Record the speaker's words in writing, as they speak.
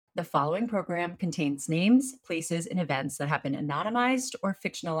The following program contains names, places, and events that have been anonymized or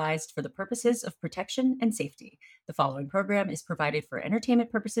fictionalized for the purposes of protection and safety. The following program is provided for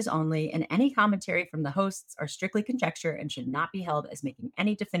entertainment purposes only, and any commentary from the hosts are strictly conjecture and should not be held as making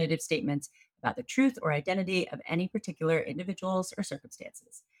any definitive statements about the truth or identity of any particular individuals or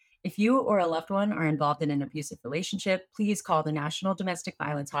circumstances. If you or a loved one are involved in an abusive relationship, please call the National Domestic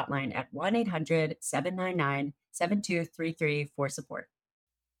Violence Hotline at 1-800-799-7233 for support.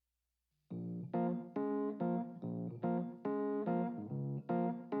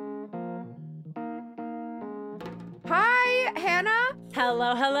 Hi, Hannah.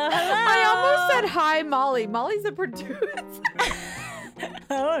 Hello. I almost said hi, Molly. Molly's a producer.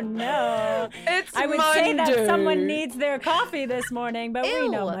 Oh, no. It's I would say that someone needs their coffee this morning, but we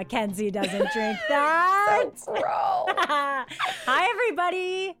know Mackenzie doesn't drink that. So gross. Hi,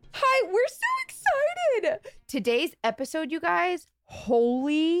 everybody. Hi, we're so excited. Today's episode, you guys,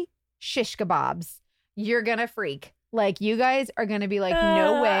 holy shish kebabs. You're going to freak. Like, you guys are going to be like,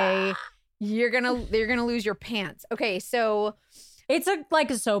 no way. You're gonna lose your pants. Okay, so it's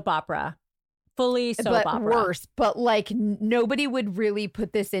like a soap opera, fully soap opera. Worse. But like nobody would really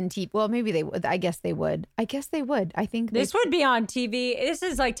put this in TV. Well, maybe they would. I guess they would. I think this would be on TV. This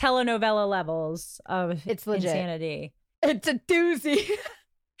is like telenovela levels of it's legit. Insanity. It's a doozy.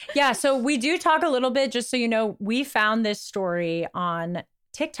 Yeah. So we do talk a little bit. Just so you know, we found this story on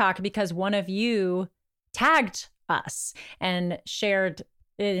TikTok because one of you tagged us and shared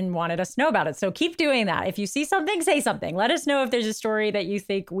and wanted us to know about it. So keep doing that. If you see something, say something. Let us know if there's a story that you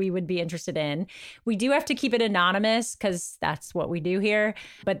think we would be interested in. We do have to keep it anonymous because that's what we do here.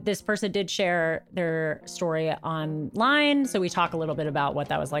 But this person did share their story online. So we talk a little bit about what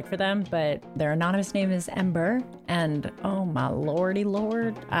that was like for them. But their anonymous name is Ember. And oh my lordy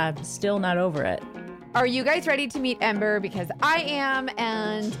lord, I'm still not over it. Are you guys ready to meet Ember? Because I am,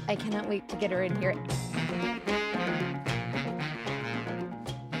 and I cannot wait to get her in here.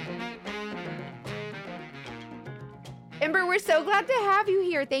 Ember, we're so glad to have you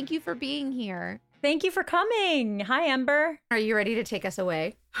here. Thank you for being here. Thank you for coming. Hi, Ember. Are you ready to take us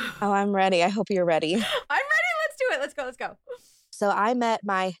away? Oh, I'm ready. I hope you're ready. I'm ready. Let's do it. Let's go. So I met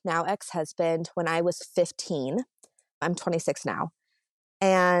my now ex-husband when I was 15. I'm 26 now.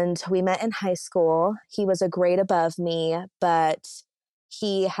 And we met in high school. He was a grade above me, but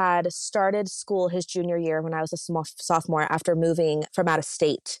he had started school his junior year when I was a sophomore after moving from out of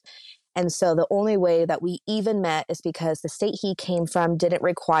state. And so the only way that we even met is because the state he came from didn't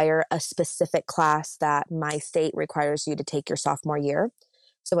require a specific class that my state requires you to take your sophomore year.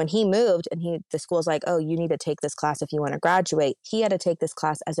 So when he moved and the school's like, oh, you need to take this class if you want to graduate, he had to take this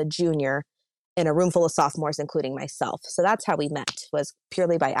class as a junior in a room full of sophomores, including myself. So that's how we met, was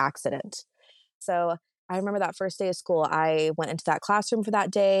purely by accident. So I remember that first day of school, I went into that classroom for that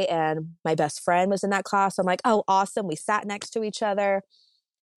day and my best friend was in that class. I'm like, oh, awesome. We sat next to each other.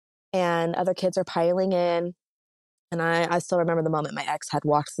 And other kids are piling in. And I still remember the moment my ex had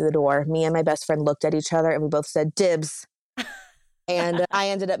walked through the door. Me and my best friend looked at each other and we both said, dibs. And I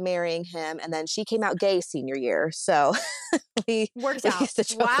ended up marrying him. And then she came out gay senior year. So we used to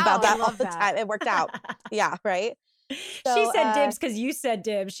joke about that all the time. It worked out. Yeah, right? So, she said dibs because you said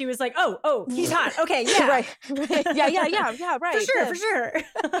dibs. She was like, oh, he's hot. Okay, yeah. Right. Yeah, right. For sure.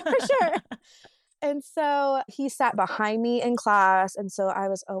 For sure. And so he sat behind me in class. And so I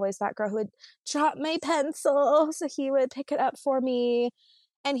was always that girl who would drop my pencil. So he would pick it up for me.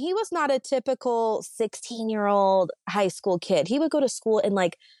 And he was not a typical 16-year-old high school kid. He would go to school in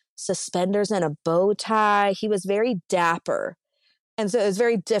like suspenders and a bow tie. He was very dapper. And so it was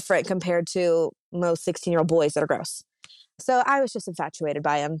very different compared to most 16-year-old boys that are gross. So I was just infatuated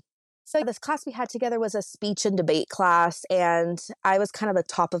by him. So this class we had together was a speech and debate class, and I was kind of the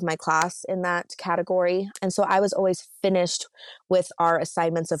top of my class in that category. And so I was always finished with our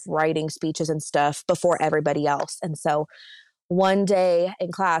assignments of writing speeches and stuff before everybody else. And so one day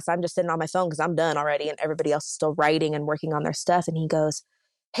in class, I'm just sitting on my phone because I'm done already, and everybody else is still writing and working on their stuff. And he goes,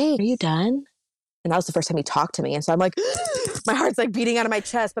 hey, are you done? And that was the first time he talked to me. And so I'm like, my heart's like beating out of my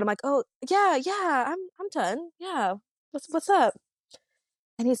chest, but I'm like, oh, yeah, I'm done. Yeah. What's up?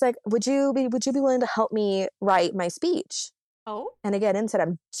 And he's like, would you be willing to help me write my speech? Oh. And again, inside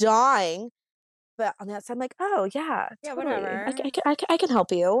I'm dying, but on the outside I'm like, oh yeah, totally. Whatever. I can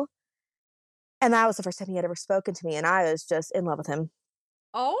help you. And that was the first time he had ever spoken to me, and I was just in love with him.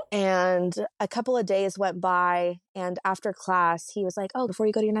 Oh. And a couple of days went by, and after class, he was like, oh, before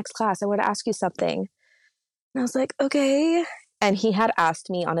you go to your next class, I want to ask you something. And I was like, okay. And he had asked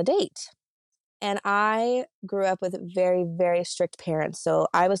me on a date. And I grew up with very, very strict parents. So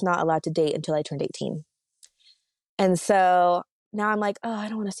I was not allowed to date until I turned 18. And so now I'm like, oh, I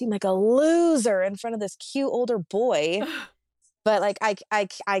don't want to seem like a loser in front of this cute older boy. But like,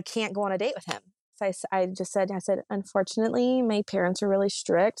 I can't go on a date with him. So I said, unfortunately, my parents are really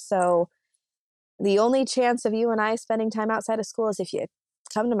strict. So the only chance of you and I spending time outside of school is if you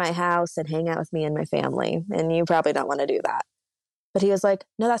come to my house and hang out with me and my family. And you probably don't want to do that. But he was like,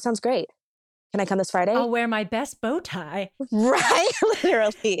 no, that sounds great. Can I come this Friday? I'll wear my best bow tie. Right,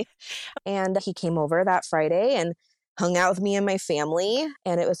 literally. And he came over that Friday and hung out with me and my family.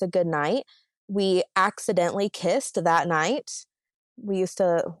 And it was a good night. We accidentally kissed that night. We used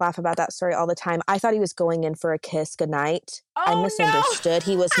to laugh about that story all the time. I thought he was going in for a kiss goodnight. I misunderstood.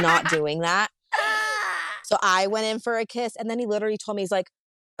 He was not doing that. So I went in for a kiss. And then he literally told me, he's like,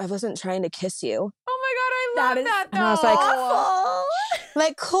 I wasn't trying to kiss you. Oh my God, I love that though. And I was like,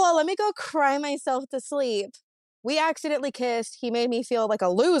 like, cool, let me go cry myself to sleep. We accidentally kissed. He made me feel like a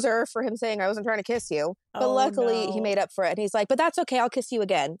loser for him saying I wasn't trying to kiss you. But luckily he made up for it. And he's like, but that's okay. I'll kiss you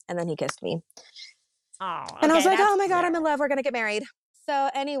again. And then he kissed me. Oh, okay, and I was like, oh my God, I'm in love. We're going to get married. So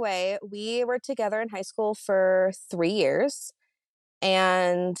anyway, we were together in high school for 3 years.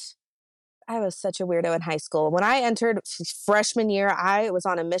 And I was such a weirdo in high school. When I entered freshman year, I was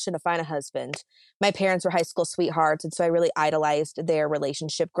on a mission to find a husband. My parents were high school sweethearts, and so I really idolized their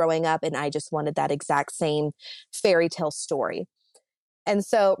relationship growing up, and I just wanted that exact same fairy tale story. And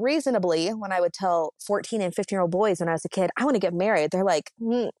so reasonably, when I would tell 14 and 15-year-old boys when I was a kid, I want to get married, they're like,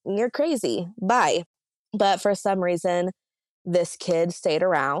 you're crazy. Bye. But for some reason, this kid stayed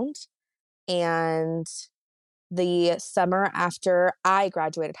around, and the summer after I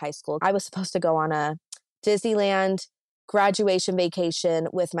graduated high school, I was supposed to go on a Disneyland graduation vacation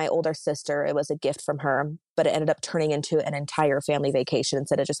with my older sister. It was a gift from her, but it ended up turning into an entire family vacation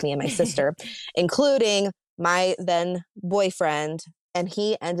instead of just me and my sister, including my then boyfriend. And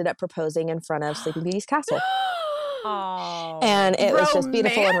he ended up proposing in front of Sleeping Beauty's castle. Oh, and it was just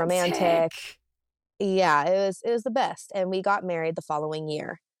beautiful and romantic. Yeah, it was the best. And we got married the following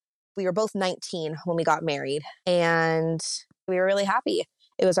year. We were both 19 when we got married, and we were really happy.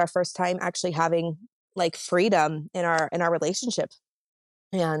 It was our first time actually having like freedom in our relationship.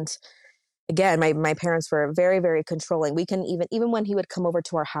 And again, my parents were very, very controlling. We couldn't even when he would come over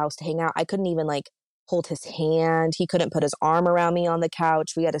to our house to hang out, I couldn't even like hold his hand. He couldn't put his arm around me on the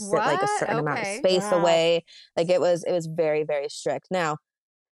couch. We had to sit like a certain amount of space away. Like it was very, very strict. Now,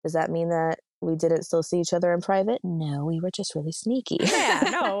 does that mean that we didn't still see each other in private? No, we were just really sneaky. Yeah,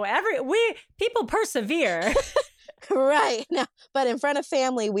 no, people persevere. Right. No, but in front of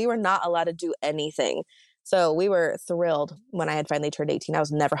family, we were not allowed to do anything. So we were thrilled when I had finally turned 18. I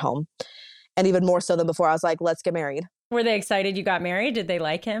was never home. And even more so than before, I was like, let's get married. Were they excited you got married? Did they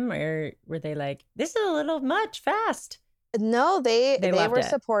like him? Or were they like, this is a little much fast? No, they were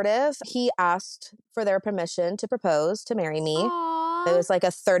supportive. He asked for their permission to propose to marry me. Aww. It was like a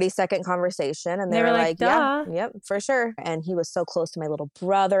 30-second conversation. And they were like, duh. Yeah, yep, for sure. And he was so close to my little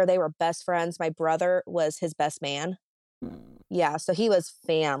brother. They were best friends. My brother was his best man. Yeah, so he was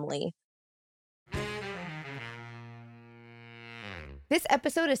family. This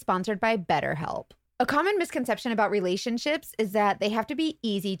episode is sponsored by BetterHelp. A common misconception about relationships is that they have to be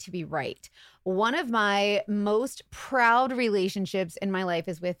easy to be right. One of my most proud relationships in my life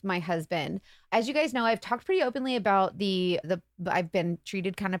is with my husband. As you guys know, I've talked pretty openly about I've been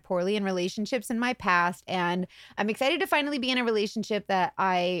treated kind of poorly in relationships in my past, and I'm excited to finally be in a relationship that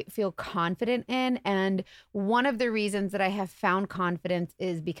I feel confident in. And one of the reasons that I have found confidence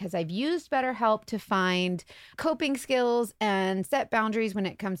is because I've used BetterHelp to find coping skills and set boundaries when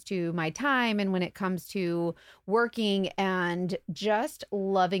it comes to my time and when it comes to working and just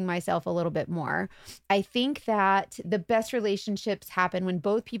loving myself a little bit more. I think that the best relationships happen when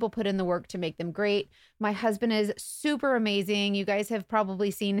both people put in the work to make them great. My husband is super amazing. You guys have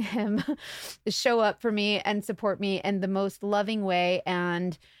probably seen him show up for me and support me in the most loving way.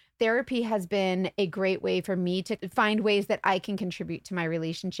 And therapy has been a great way for me to find ways that I can contribute to my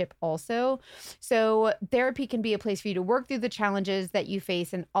relationship also. So therapy can be a place for you to work through the challenges that you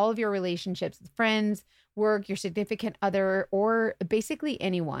face in all of your relationships with friends, work, your significant other, or basically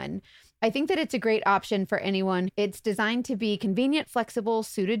anyone. I think that it's a great option for anyone. It's designed to be convenient, flexible,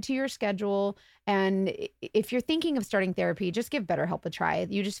 suited to your schedule. And if you're thinking of starting therapy, just give BetterHelp a try.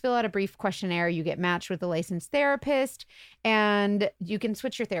 You just fill out a brief questionnaire, you get matched with a licensed therapist, and you can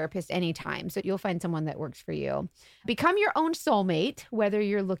switch your therapist anytime. So you'll find someone that works for you. Become your own soulmate, whether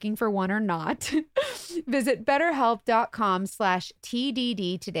you're looking for one or not. Visit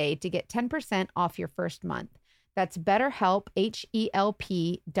BetterHelp.com/TDD today to get 10% off your first month. That's BetterHelp,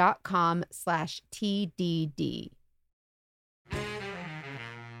 HELP.com/TDD.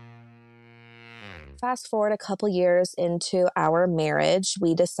 fast forward a couple years into our marriage,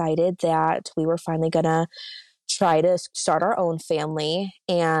 we decided that we were finally going to try to start our own family.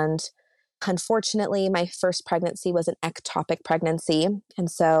 And unfortunately, my first pregnancy was an ectopic pregnancy.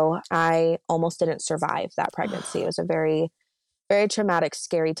 And so I almost didn't survive that pregnancy. It was a very, very traumatic,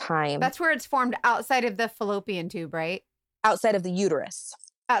 scary time. That's where it's formed outside of the fallopian tube, right? Outside of the uterus.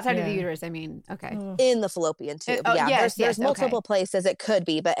 Outside of the uterus, I mean. Okay. In the fallopian tube. Oh, yeah. yes, There's multiple places it could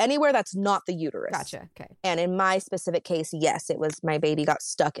be, but anywhere that's not the uterus. Gotcha. Okay. And in my specific case, yes, it was my baby got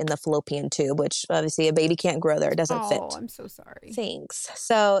stuck in the fallopian tube, which obviously a baby can't grow there. It doesn't fit. Oh, I'm so sorry. Thanks.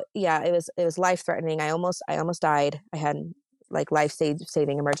 So yeah, it was life threatening. I almost died. I had like life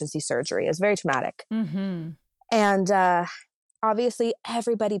saving emergency surgery. It was very traumatic. Mm-hmm. And obviously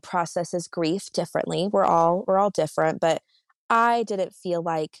everybody processes grief differently. We're all different, but I didn't feel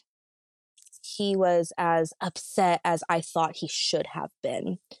like he was as upset as I thought he should have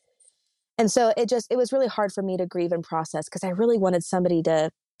been. And so it was really hard for me to grieve and process because I really wanted somebody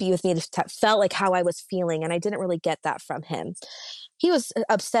to be with me that felt like how I was feeling. And I didn't really get that from him. He was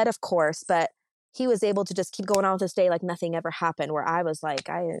upset, of course, but he was able to just keep going on with his day like nothing ever happened, where I was like,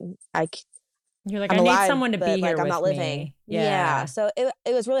 you're like, I'm I alive, need someone to but, be here like, I'm with not living. me. Yeah. So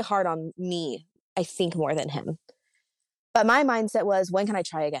it was really hard on me, I think, more than him. But my mindset was, when can I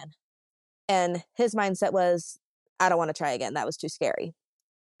try again? And his mindset was, I don't want to try again. That was too scary.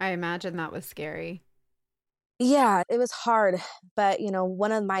 I imagine that was scary. Yeah, it was hard. But,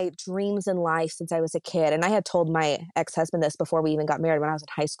 one of my dreams in life since I was a kid, and I had told my ex-husband this before we even got married when I was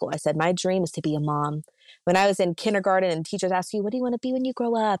in high school. I said, my dream is to be a mom. When I was in kindergarten and teachers ask you, what do you want to be when you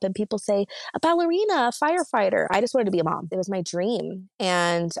grow up? And people say, a ballerina, a firefighter. I just wanted to be a mom. It was my dream.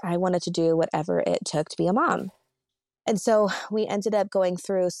 And I wanted to do whatever it took to be a mom. And so I ended up going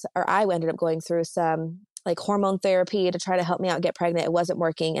through some like hormone therapy to try to help me out get pregnant. It wasn't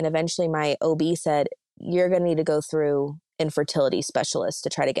working. And eventually my OB said, you're going to need to go through infertility specialist to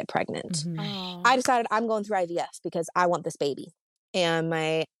try to get pregnant. Mm-hmm. Oh. I decided I'm going through IVF because I want this baby. And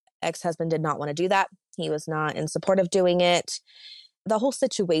my ex-husband did not want to do that. He was not in support of doing it. The whole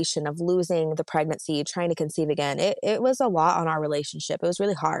situation of losing the pregnancy, trying to conceive again, it was a lot on our relationship. It was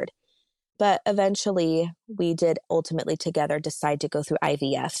really hard. But eventually we did ultimately together decide to go through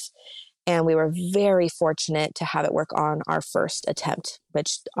IVF. And we were very fortunate to have it work on our first attempt,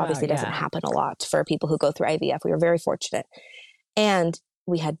 which obviously doesn't happen a lot for people who go through IVF. We were very fortunate. And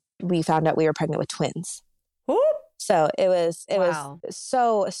we found out we were pregnant with twins. Whoop. So it was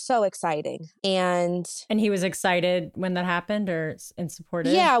so exciting. And he was excited when that happened or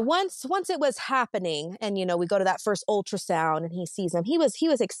supportive? Yeah, once it was happening and we go to that first ultrasound and he sees them, he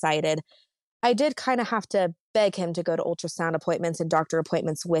was excited. I did kind of have to beg him to go to ultrasound appointments and doctor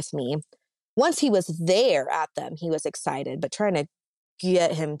appointments with me. Once he was there at them, he was excited, but trying to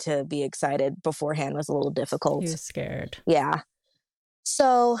get him to be excited beforehand was a little difficult. He was scared. Yeah.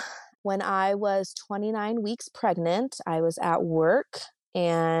 So when I was 29 weeks pregnant, I was at work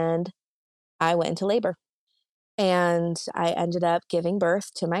and I went into labor. And I ended up giving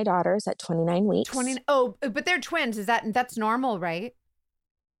birth to my daughters at 29 weeks. But they're twins. That's normal, right?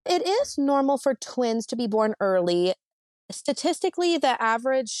 It is normal for twins to be born early. Statistically, the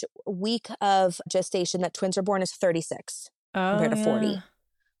average week of gestation that twins are born is 36 compared to 40.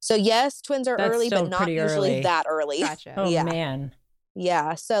 So yes, twins are early, but not usually that early. Gotcha. Oh, yeah. Man.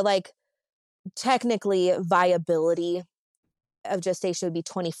 Yeah. So like technically viability of gestation would be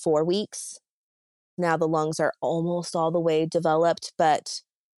 24 weeks. Now the lungs are almost all the way developed, but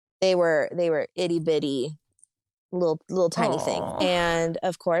they were itty bitty little tiny thing. And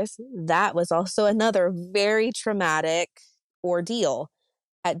of course, that was also another very traumatic ordeal.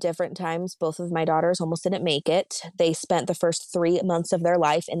 At different times, both of my daughters almost didn't make it. They spent the first 3 months of their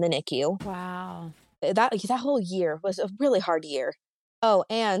life in the NICU. Wow. That whole year was a really hard year. Oh,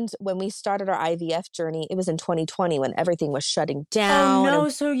 and when we started our IVF journey, it was in 2020 when everything was shutting down. Oh, no.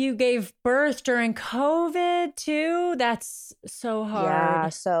 So you gave birth during COVID too? That's so hard. Yeah.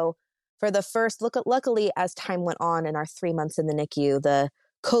 So for the first, luckily, as time went on in our 3 months in the NICU, the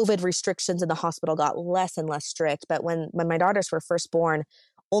COVID restrictions in the hospital got less and less strict. But when my daughters were first born,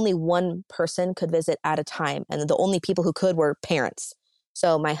 only one person could visit at a time. And the only people who could were parents.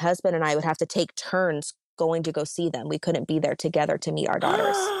 So my husband and I would have to take turns going to go see them. We couldn't be there together to meet our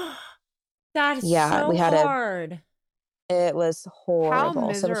daughters. That's so hard. It was horrible. How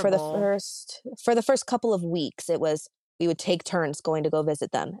miserable. So for the first couple of weeks, we would take turns going to go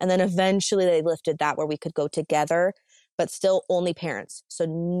visit them. And then eventually they lifted that where we could go together, but still only parents. So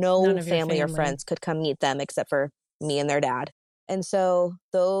no family or friends could come meet them except for me and their dad. And so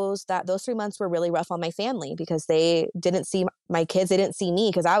those 3 months were really rough on my family because they didn't see my kids. They didn't see me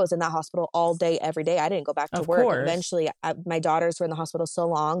because I was in that hospital all day, every day. I didn't go back to Of work. course. Eventually, my daughters were in the hospital so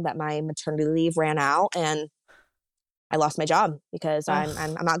long that my maternity leave ran out and I lost my job because I'm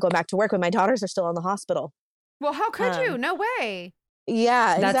not going back to work when my daughters are still in the hospital. Well, how could you? No way.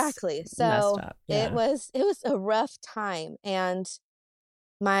 Yeah, That's exactly. So messed up. Yeah. it was a rough time. And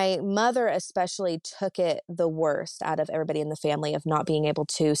my mother especially took it the worst out of everybody in the family of not being able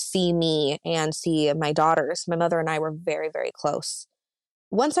to see me and see my daughters. My mother and I were very, very close.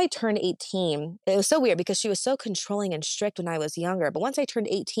 Once I turned 18, it was so weird because she was so controlling and strict when I was younger. But once I turned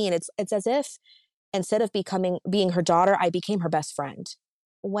 18, it's as if instead of being her daughter, I became her best friend.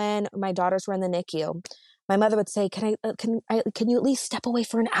 When my daughters were in the NICU, my mother would say, can you at least step away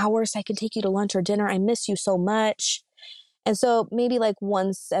for an hour so I can take you to lunch or dinner? I miss you so much. And so maybe like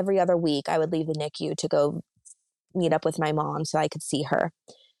once every other week, I would leave the NICU to go meet up with my mom so I could see her.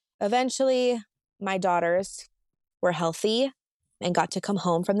 Eventually, my daughters were healthy and got to come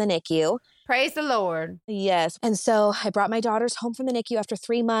home from the NICU. Praise the Lord. Yes. And so I brought my daughters home from the NICU after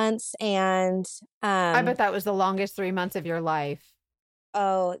 3 months. And I bet that was the longest 3 months of your life.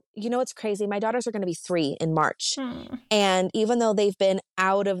 oh, you know what's crazy? My daughters are going to be 3 in March. And even though they've been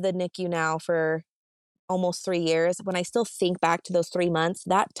out of the NICU now for almost 3 years, when I still think back to those 3 months,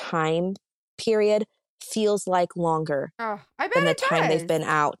 that time period feels like longer Oh, I bet than the it time they've does. been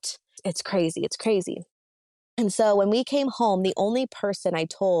out. It's crazy. It's crazy. And so when we came home, the only person I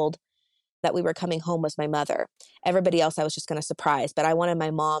told that we were coming home was my mother. Everybody else I was just going to surprise, but I wanted my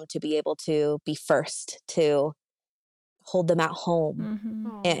mom to be able to be first to hold them at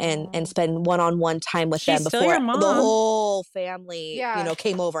home and spend one-on-one time with She's them still before your mom. the whole family, Yeah.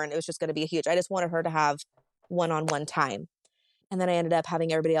 came over, and it was just going to be huge. I just wanted her to have one-on-one time. And then I ended up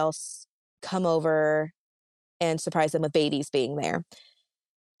having everybody else come over and surprise them with babies being there.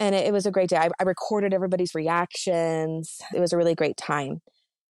 And it was a great day. I recorded everybody's reactions. It was a really great time.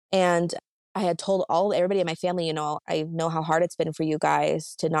 And I had told everybody in my family, I know how hard it's been for you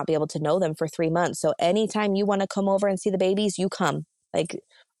guys to not be able to know them for 3 months. So anytime you want to come over and see the babies, you come. Like,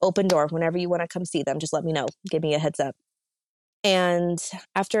 open door. Whenever you want to come see them, just let me know. Give me a heads up. And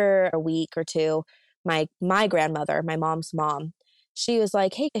after a week or two, my grandmother, my mom's mom, she was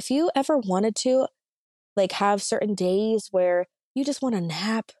like, hey, if you ever wanted to like have certain days where you just want to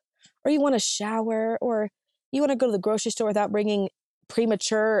nap or you want to shower or you want to go to the grocery store without bringing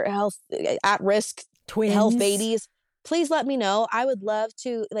premature health at risk Twins. health babies, please let me know. I would love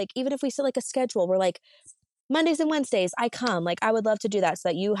to, like, even if we set like a schedule where like Mondays and Wednesdays I come, like I would love to do that so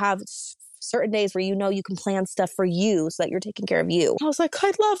that you have certain days where you can plan stuff for you so that you're taking care of you. I was like,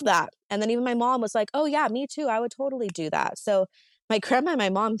 I'd love that. And then even my mom was like, oh yeah, me too. I would totally do that. So my grandma and my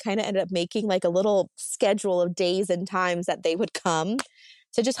mom kind of ended up making like a little schedule of days and times that they would come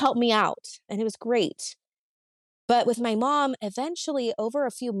to just help me out. And it was great. But with my mom, eventually over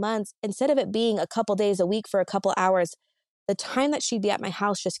a few months, instead of it being a couple days a week for a couple hours, the time that she'd be at my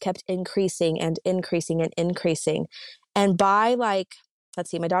house just kept increasing and increasing and increasing. And by like,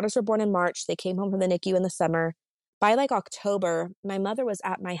 let's see, my daughters were born in March. They came home from the NICU in the summer. By like October, my mother was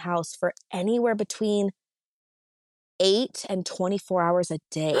at my house for anywhere between 8 and 24 hours a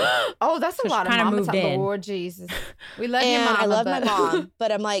day. Oh, that's a So she lot of kinda mama moved time. in. Lord Jesus. We love your And mama. I love but... my mom,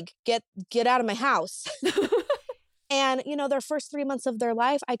 but I'm like, get out of my house. And, their first 3 months of their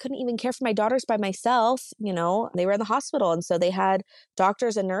life, I couldn't even care for my daughters by myself. They were in the hospital. And so they had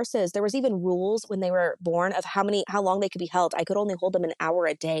doctors and nurses. There was even rules when they were born of how long they could be held. I could only hold them an hour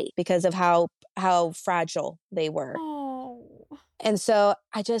a day because of how fragile they were. Oh. And so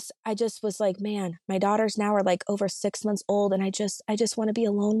I just was like, man, my daughters now are like over 6 months old. And I just want to be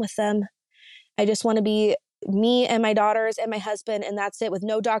alone with them. I just want to be me and my daughters and my husband, and that's it, with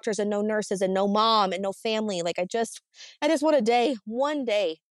no doctors and no nurses and no mom and no family. Like I just want one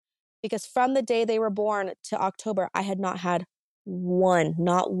day, because from the day they were born to October, I had not had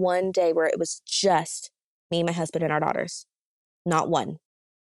not one day where it was just me, my husband, and our daughters. Not one.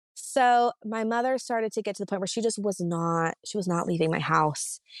 So my mother started to get to the point where she was not leaving my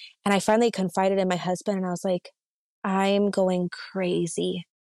house. And I finally confided in my husband, and I was like, I'm going crazy.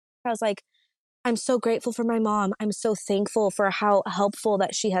 I was like, I'm so grateful for my mom. I'm so thankful for how helpful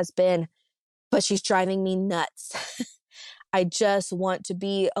that she has been, but she's driving me nuts. I just want to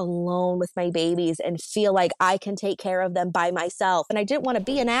be alone with my babies and feel like I can take care of them by myself. And I didn't want to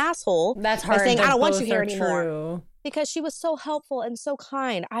be an asshole That's by hard. saying, I don't want you Both here are anymore. true. Because she was so helpful and so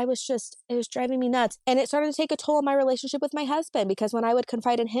kind. It was driving me nuts. And it started to take a toll on my relationship with my husband, because when I would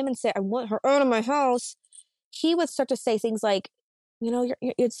confide in him and say, I want her out of my house, he would start to say things like,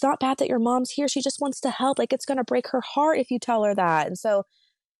 it's not bad that your mom's here. She just wants to help. Like, it's going to break her heart if you tell her that. And so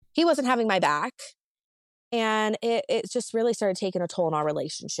he wasn't having my back. And it just really started taking a toll on our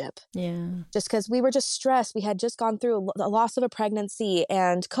relationship. Yeah. Just because we were just stressed. We had just gone through the loss of a pregnancy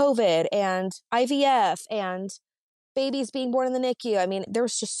and COVID and IVF and babies being born in the NICU. I mean, there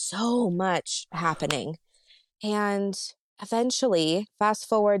was just so much happening. And eventually, fast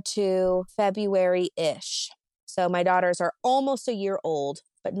forward to February-ish. So my daughters are almost a year old,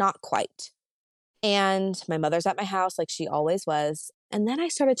 but not quite. And my mother's at my house like she always was. And then I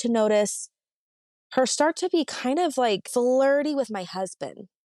started to notice her start to be kind of like flirty with my husband.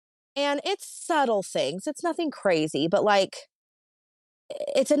 And it's subtle things. It's nothing crazy, but like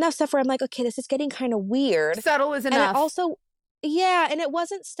it's enough stuff where I'm like, okay, this is getting kind of weird. Subtle is enough. And it also, and it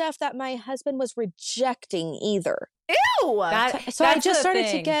wasn't stuff that my husband was rejecting either. Ew. So I just started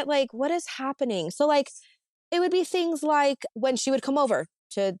to get like, what is happening? So like, it would be things like when she would come over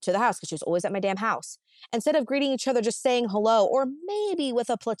to the house, because she was always at my damn house. Instead of greeting each other, just saying hello, or maybe with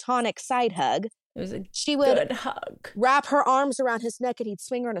a platonic side hug, she would good hug. Wrap her arms around his neck and he'd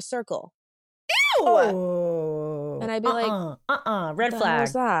swing her in a circle. Ew. Oh. And I'd be like, red flag. What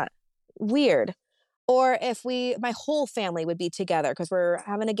was that? Weird. Or if my whole family would be together because we're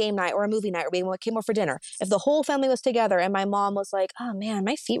having a game night or a movie night or we came over for dinner. If the whole family was together and my mom was like, oh man,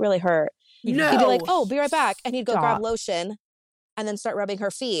 my feet really hurt. No. He'd be like, oh, be right back. And he'd go grab lotion and then start rubbing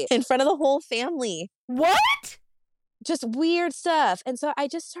her feet in front of the whole family. What? Just weird stuff. And so I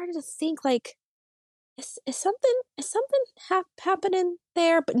just started to think like, is something happening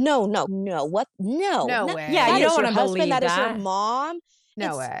there? But no. What? No way. Yeah, you don't want to husband, believe that is your mom.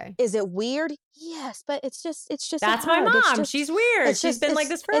 No way. Is it weird? Yes, but it's just. That's my mom. She's weird. She's been like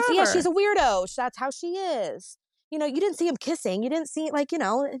this forever. She's a weirdo. That's how she is. You didn't see him kissing. You didn't see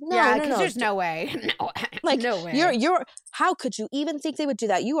no. Yeah, because there's no way. No, like no way. You're. How could you even think they would do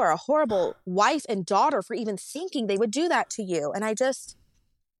that? You are a horrible wife and daughter for even thinking they would do that to you. And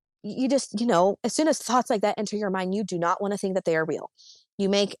you just, as soon as thoughts like that enter your mind, you do not want to think that they are real. You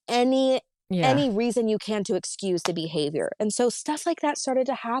make any reason you can to excuse the behavior. And so stuff like that started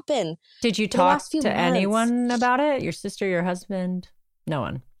to happen. Did you talk to anyone about it? Your sister, your husband? No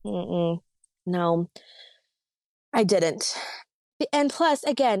one? No, I didn't. And plus,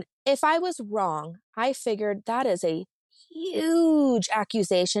 again, if I was wrong, I figured that is a huge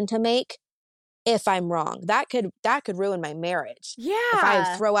accusation to make. If I'm wrong, that could ruin my marriage. Yeah. If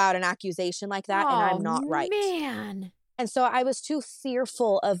I throw out an accusation like that and I'm not right. Man. And so I was too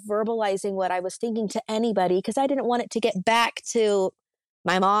fearful of verbalizing what I was thinking to anybody because I didn't want it to get back to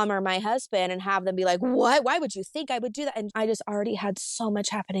my mom or my husband and have them be like, what? Why would you think I would do that? And I just already had so much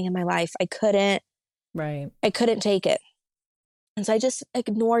happening in my life. I couldn't take it. And so I just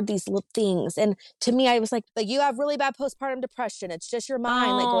ignored these little things. And to me, I was like, you have really bad postpartum depression. It's just your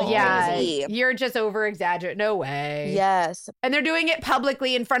mind going crazy. You're just over-exaggerating. No way. Yes. And they're doing it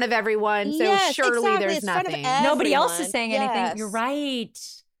publicly in front of everyone. So surely there's nothing. Nobody else is saying anything. You're right.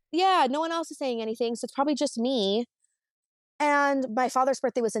 Yeah, no one else is saying anything. So it's probably just me. And my father's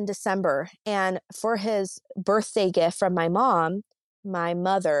birthday was in December. And for his birthday gift from my mom, my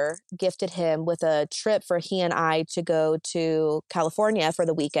mother gifted him with a trip for he and I to go to California for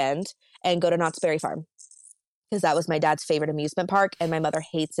the weekend and go to Knott's Berry Farm because that was my dad's favorite amusement park. And my mother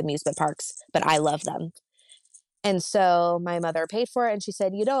hates amusement parks, but I love them. And so my mother paid for it and she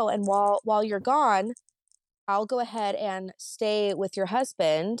said, and while you're gone, I'll go ahead and stay with your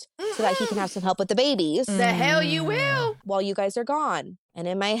husband so that he can have some help with the babies. The hell you will. While you guys are gone. And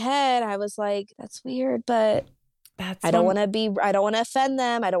in my head, I was like, that's weird, but I don't want to offend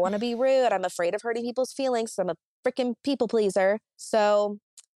them. I don't want to be rude. I'm afraid of hurting people's feelings. So I'm a freaking people pleaser. So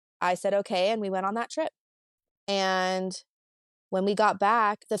I said, okay. And we went on that trip. And when we got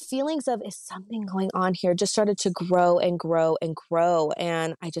back, the feelings of, is something going on here, just started to grow and grow and grow.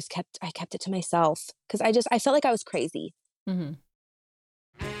 And I kept it to myself because I felt like I was crazy. Mm-hmm.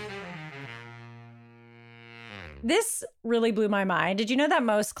 This really blew my mind. Did you know that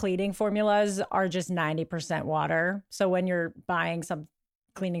most cleaning formulas are just 90% water? So when you're buying some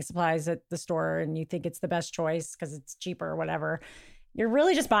cleaning supplies at the store and you think it's the best choice because it's cheaper or whatever, you're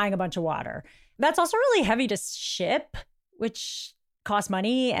really just buying a bunch of water. That's also really heavy to ship, which costs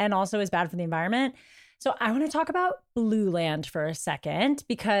money and also is bad for the environment. So I want to talk about Blue Land for a second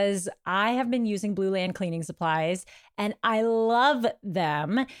because I have been using Blue Land cleaning supplies and I love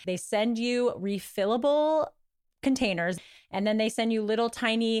them. They send you refillable containers and then they send you little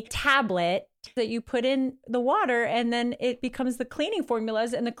tiny tablet that you put in the water and then it becomes the cleaning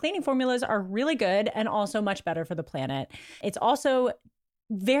formulas, and the cleaning formulas are really good and also much better for the planet. It's also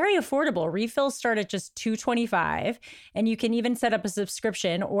very affordable. Refills start at just $2.25, and you can even set up a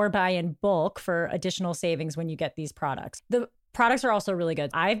subscription or buy in bulk for additional savings when you get these products. The products are also really good.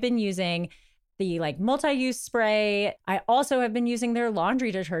 I've been using the multi-use spray. I also have been using their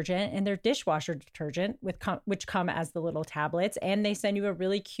laundry detergent and their dishwasher detergent, which come as the little tablets, and they send you a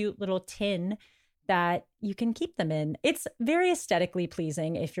really cute little tin that you can keep them in. It's very aesthetically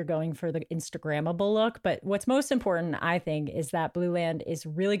pleasing if you're going for the Instagrammable look. But what's most important, I think, is that Blueland is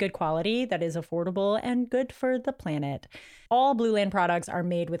really good quality, that is affordable and good for the planet. All Blueland products are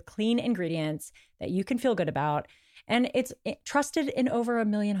made with clean ingredients that you can feel good about. And it's trusted in over 1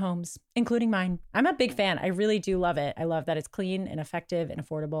 million homes, including mine. I'm a big fan. I really do love it. I love that it's clean and effective and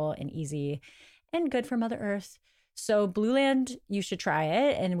affordable and easy and good for Mother Earth. So Blueland, you should try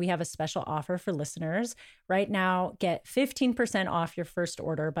it. And we have a special offer for listeners. Right now, get 15% off your first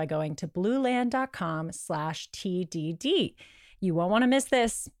order by going to blueland.com/TDD. You won't want to miss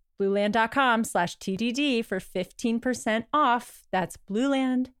this. Blueland.com/TDD for 15% off. That's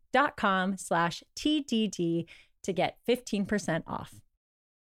blueland.com/TDD to get 15% off.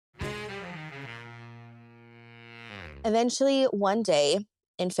 Eventually, one day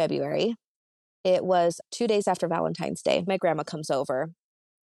in February, it was 2 days after Valentine's Day, my grandma comes over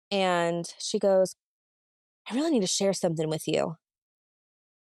and she goes, I really need to share something with you.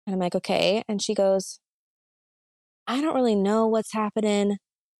 And I'm like, okay. And she goes, I don't really know what's happening,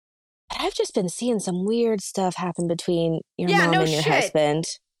 but I've just been seeing some weird stuff happen between your mom and your husband.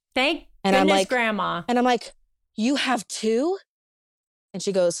 Thank and goodness, I'm like, Grandma. And I'm like, you have two? And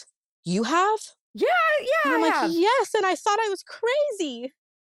she goes, you have? Yeah, and I'm I like, have. yes. And I thought I was crazy.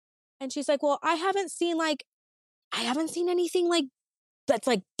 And she's like, well, I haven't seen anything that's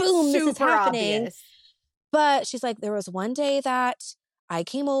boom, Super this is happening. obvious. But she's like, there was one day that I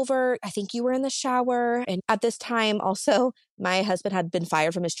came over, I think you were in the shower. And at this time also, my husband had been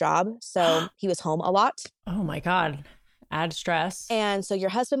fired from his job. So he was home a lot. Oh my God. Add stress. And so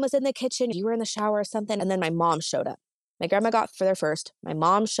your husband was in the kitchen, you were in the shower or something. And then my mom showed up. My grandma got there first. My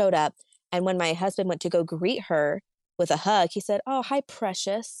mom showed up. And when my husband went to go greet her with a hug, he said, oh, hi,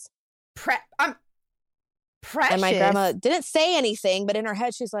 precious. Precious. And my grandma didn't say anything, but in her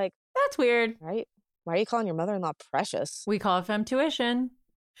head, she's like, that's weird. Right? Why are you calling your mother-in-law precious? We call it femtuition.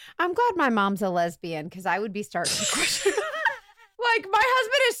 I'm glad my mom's a lesbian because I would be starting to question. My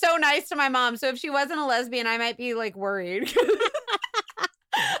husband is so nice to my mom. So if she wasn't a lesbian, I might be worried.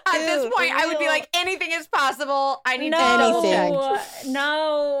 At this point, I would be like, anything is possible. I need to double check.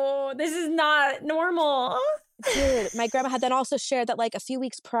 No, this is not normal. Dude, my grandma had then also shared that a few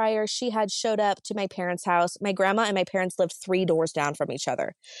weeks prior, she had showed up to my parents' house. My grandma and my parents lived 3 doors down from each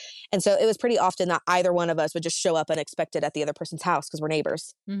other. And so it was pretty often that either one of us would just show up unexpected at the other person's house because we're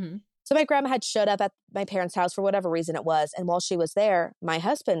neighbors. Mm-hmm. So my grandma had showed up at my parents' house for whatever reason it was. And while she was there, my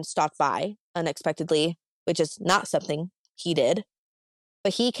husband stopped by unexpectedly, which is not something he did.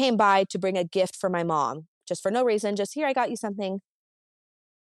 But he came by to bring a gift for my mom, just for no reason. Just, here, I got you something.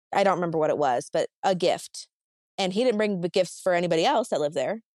 I don't remember what it was, but a gift. And he didn't bring gifts for anybody else that lived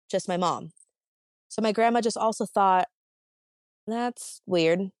there, just my mom. So my grandma just also thought, that's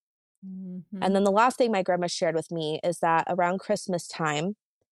weird. Mm-hmm. And then the last thing my grandma shared with me is that around Christmas time,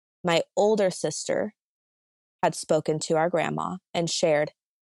 my older sister had spoken to our grandma and shared,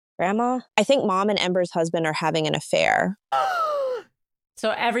 Grandma, I think Mom and Ember's husband are having an affair.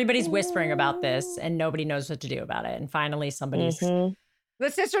 So everybody's whispering about this and nobody knows what to do about it. And finally somebody's... Mm-hmm. The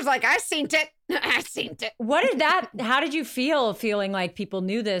sister's like, I seen it. I seen it. How did you feel feeling like people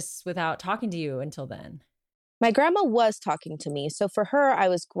knew this without talking to you until then? My grandma was talking to me. So for her, I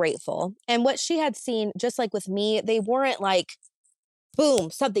was grateful. And what she had seen, just like with me, they weren't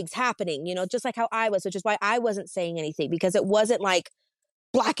boom, something's happening, just like how I was, which is why I wasn't saying anything, because it wasn't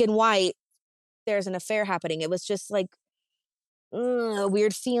black and white, there's an affair happening. It was just a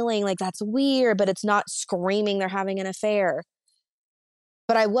weird feeling, that's weird, but it's not screaming they're having an affair.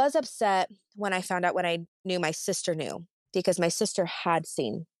 But I was upset when I found out what I knew my sister knew, because my sister had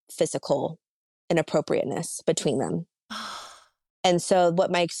seen physical inappropriateness between them. And so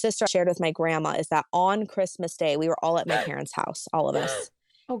what my sister shared with my grandma is that on Christmas Day, we were all at my parents' house, all of us.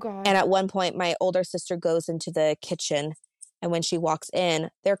 Oh, God. And at one point, my older sister goes into the kitchen. And when she walks in,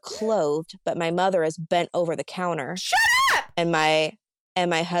 they're clothed, but my mother is bent over the counter. Shut up! And my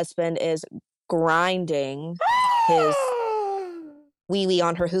husband is grinding his wee-wee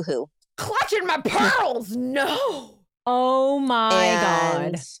on her hoo-hoo. Clutching my pearls! No! Oh, my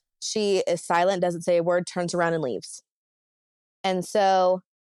God. She is silent, doesn't say a word, turns around and leaves. And so...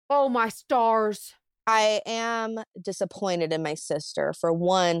 Oh, my stars. I am disappointed in my sister for,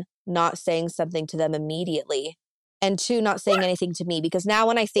 one, not saying something to them immediately. And 2, not saying anything to me, because now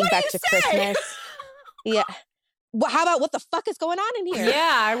when I think back to Christmas, yeah. Well, how about what the fuck is going on in here?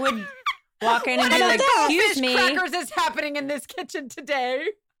 Yeah, I would walk in and be like, excuse me. Crackers is happening in this kitchen today.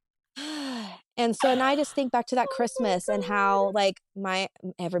 And so, and I just think back to that Christmas and how like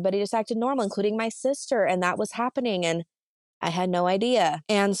everybody just acted normal, including my sister. And that was happening. And I had no idea.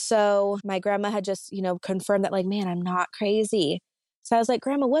 And so my grandma had just, confirmed that like, man, I'm not crazy. So I was like,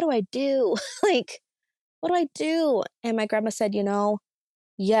 Grandma, what do I do? Like, what do I do? And my grandma said,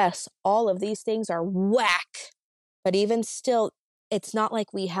 yes, all of these things are whack. But even still, it's not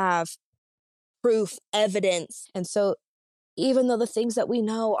like we have proof, evidence. And so even though the things that we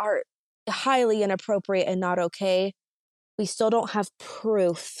know are highly inappropriate and not okay, we still don't have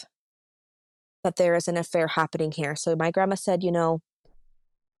proof that there is an affair happening here. So my grandma said,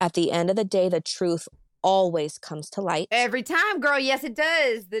 at the end of the day, the truth always comes to light. Every time, girl. Yes, it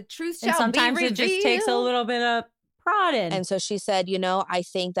does. The truth shall be revealed. And sometimes it just takes a little bit of prodding. And so she said, I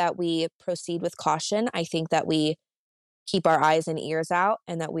think that we proceed with caution. I think that we keep our eyes and ears out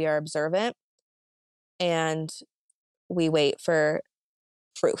and that we are observant and we wait for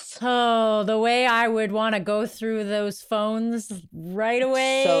proof. Oh, the way I would want to go through those phones right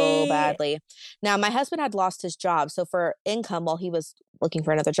away. So badly. Now, my husband had lost his job. So for income while he was looking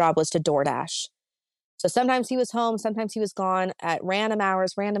for another job was to DoorDash. So sometimes he was home, sometimes he was gone at random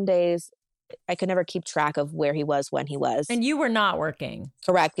hours, random days. I could never keep track of where he was, when he was. And you were not working.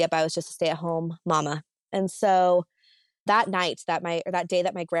 Correct. Yep. I was just a stay-at-home mama. And so that night, that day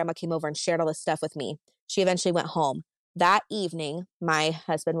that my grandma came over and shared all this stuff with me, she eventually went home. That evening, my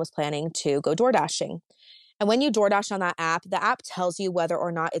husband was planning to go door dashing. And when you DoorDash on that app, the app tells you whether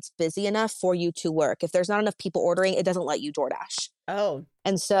or not it's busy enough for you to work. If there's not enough people ordering, it doesn't let you DoorDash. Oh.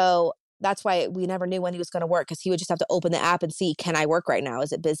 And so that's why we never knew when he was going to work, because he would just have to open the app and see, can I work right now?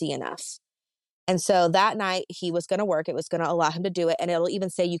 Is it busy enough? And so that night he was going to work. It was going to allow him to do it. And it'll even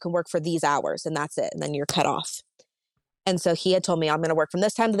say you can work for these hours and that's it. And then you're cut off. And so he had told me, I'm going to work from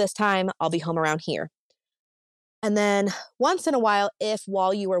this time to this time. I'll be home around here. And then once in a while, if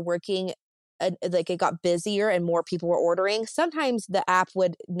while you were working, like it got busier and more people were ordering, sometimes the app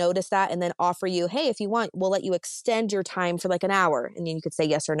would notice that and then offer you, hey, if you want, we'll let you extend your time for like an hour. And then you could say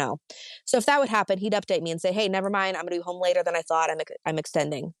yes or no. So if that would happen, he'd update me and say, hey, never mind. I'm going to be home later than I thought. I'm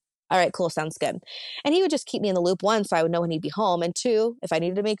extending. All right, cool. Sounds good. And he would just keep me in the loop, 1, so I would know when he'd be home. And 2, if I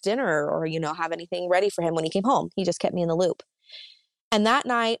needed to make dinner or, have anything ready for him when he came home, he just kept me in the loop. And that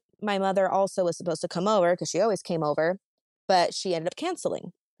night, my mother also was supposed to come over because she always came over, but she ended up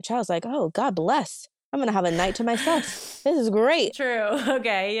canceling, which I was like, oh, God bless. I'm going to have a night to myself. This is great. True.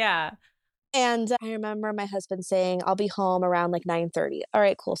 Okay. Yeah. And I remember my husband saying, I'll be home around like 9:30. All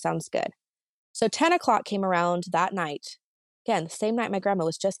right, cool. Sounds good. So 10 o'clock came around that night. Again, the same night my grandma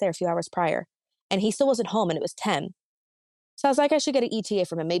was just there a few hours prior, and he still wasn't home, and it was 10. So I was like, I should get an ETA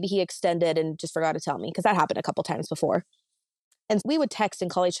from him. Maybe he extended and just forgot to tell me, because that happened a couple times before. And we would text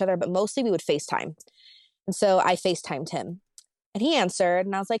and call each other, but mostly we would FaceTime. And so I FaceTimed him. And he answered,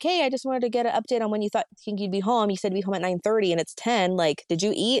 and I was like, hey, I just wanted to get an update on when you think you'd be home. You said you'd be home at 9:30, and it's 10. Like, did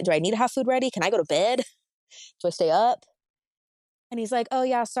you eat? Do I need to have food ready? Can I go to bed? Do I stay up? And he's like, oh,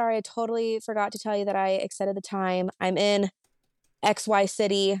 yeah, sorry. I totally forgot to tell you that I extended the time. I'm in XY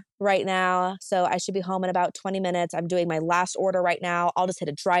city right now, so I should be home in about 20 minutes. I'm doing my last order right now. I'll just hit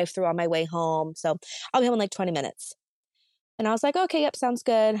a drive-through on my way home. So I'll be home in like 20 minutes. And I was like, okay, yep, sounds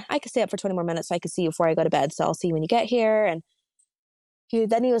good. I could stay up for 20 more minutes so I could see you before I go to bed. So I'll see you when you get here. And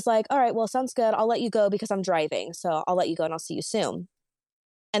then he was like, all right, well, sounds good. I'll let you go because I'm driving. So I'll let you go and I'll see you soon.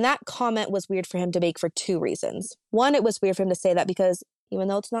 And that comment was weird for him to make for 2 reasons. 1, it was weird for him to say that because even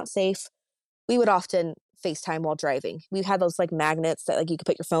though it's not safe, we would often FaceTime while driving. We had those like magnets that like you could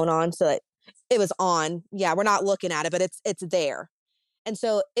put your phone on so that it was on. Yeah, we're not looking at it, but it's there. And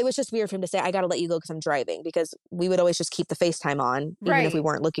so it was just weird for him to say, I got to let you go because I'm driving, because we would always just keep the FaceTime on, even if we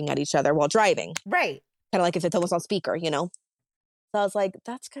weren't looking at each other while driving. Right. Kind of like if it's almost on speaker, So I was like,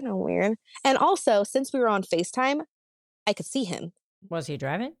 that's kind of weird. And also, since we were on FaceTime, I could see him. Was he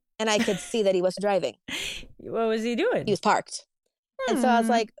driving? And I could see that he wasn't driving. What was he doing? He was parked. And so I was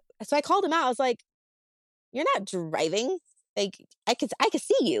like, so I called him out. I was like, you're not driving. Like, I could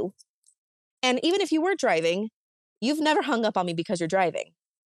see you. And even if you were driving, you've never hung up on me because you're driving.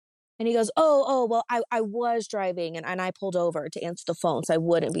 And he goes, oh, well, I was driving and I pulled over to answer the phone so I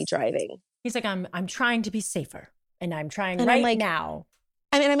wouldn't be driving. He's like, I'm trying to be safer, and I'm trying and right I'm like, now.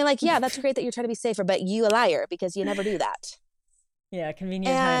 I mean, like, yeah, that's great that you're trying to be safer, but you a liar because you never do that. Yeah,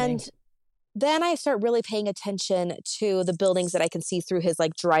 convenient and timing. Then I start really paying attention to the buildings that I can see through his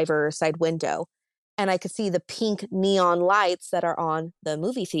like driver's side window. And I could see the pink neon lights that are on the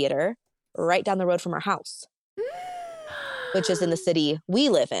movie theater right down the road from our house. which is in the city we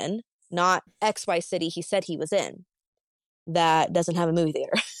live in, not XY city he said he was in, that doesn't have a movie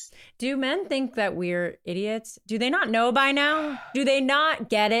theater. Do men think that we're idiots? Do they not know by now? Do they not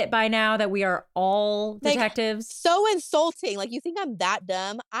get it by now that we are all detectives? Like, so insulting. Like, you think I'm that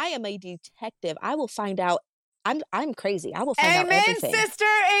dumb? I am a detective. I will find out. I'm crazy. I will find out everything. Amen, sister.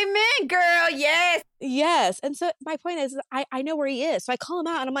 Amen, girl. Yes. Yes. And so my point is, I know where he is. So I call him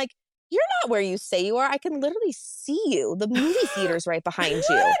out and I'm like, you're not where you say you are. I can literally see you. The movie theater's right behind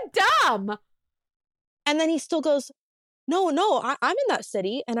you. Dumb. And then he still goes, no, I'm in that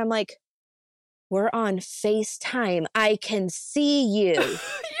city. And I'm like, we're on FaceTime. I can see you.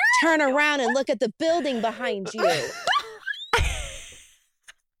 Turn around and look at the building behind you.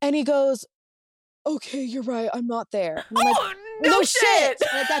 And he goes, okay, you're right. I'm not there. And I'm like, no shit.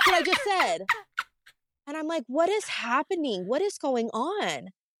 Like, that's what I just said. And I'm like, what is happening? What is going on?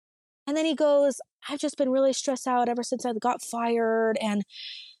 And then he goes, I've just been really stressed out ever since I got fired. And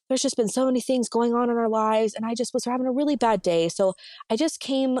there's just been so many things going on in our lives. And I just was having a really bad day. So I just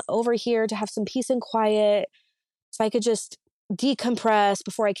came over here to have some peace and quiet so I could just decompress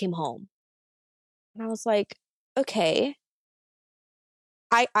before I came home. And I was like, okay,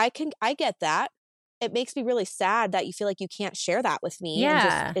 I get that. It makes me really sad that you feel like you can't share that with me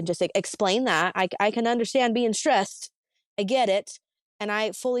and just like, explain that. I can understand being stressed. I get it. And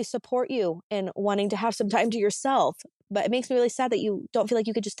I fully support you in wanting to have some time to yourself. But it makes me really sad that you don't feel like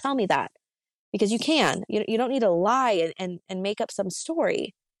you could just tell me that, because you can. You don't need to lie and make up some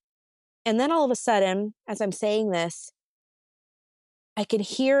story. And then all of a sudden, as I'm saying this, I can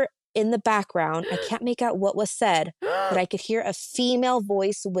hear in the background, I can't make out what was said, but I could hear a female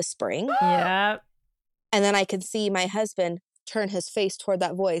voice whispering. Yeah. And then I could see my husband turn his face toward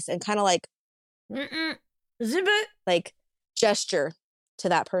that voice and kind of like, Zip it. like gesture to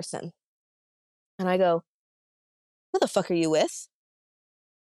that person. And I go, who the fuck are you with?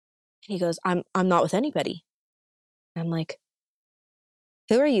 And he goes, I'm not with anybody. And I'm like,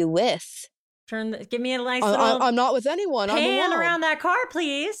 who are you with? Give me a nice little I'm not with anyone. pan around that car,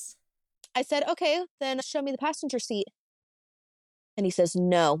 please. I said, okay, then show me the passenger seat. And he says,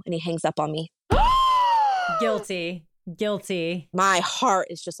 no. And he hangs up on me. Guilty. My heart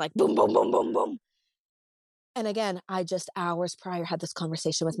is just like boom, boom, boom, boom, boom. And again, I just hours prior had this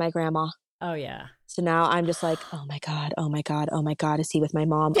conversation with my grandma. Oh, yeah. So now I'm just like, oh my God. Is he with my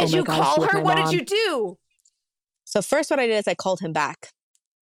mom? Did you call her? What did you do? So first what I did is I called him back.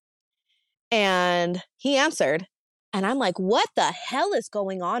 And he answered. And I'm like, what the hell is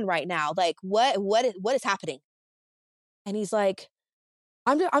going on right now? Like, what is happening? And he's like,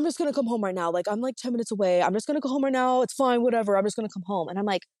 I'm just going to come home right now. Like, I'm like 10 minutes away. I'm just going to go home right now. It's fine, whatever. I'm just going to come home. And I'm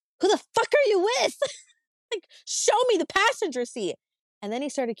like, who the fuck are you with? Like, show me the passenger seat. And then he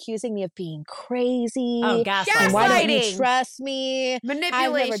started accusing me of being crazy. Oh, gaslighting. And why don't you trust me? Manipulation.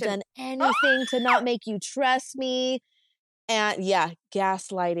 I've never done anything to not make you trust me. And yeah,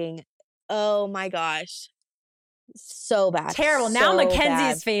 gaslighting. Oh my gosh. So bad. Terrible. So now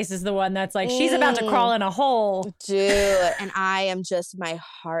Mackenzie's bad. face is the one that's like, she's about to crawl in a hole. Dude. And I am just, my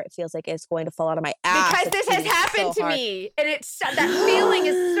heart feels like it's going to fall out of my ass. Because this has happened to me. And it's, that feeling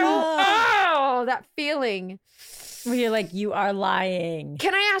is so, that feeling. Where you're like, you are lying.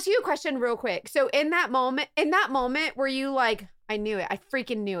 Can I ask you a question real quick? So in that moment, were you like, I knew it. I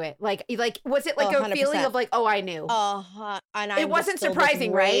freaking knew it. Like, was it like a 100%. feeling of like, oh, I knew? And it wasn't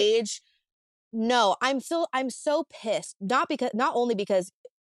surprising, right? No, I'm so pissed. Not only because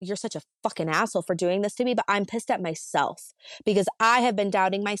you're such a fucking asshole for doing this to me, but I'm pissed at myself because I have been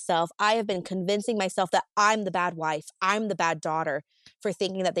doubting myself. I have been convincing myself that I'm the bad wife. I'm the bad daughter for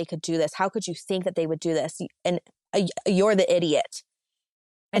thinking that they could do this. How could you think that they would do this? And you're the idiot.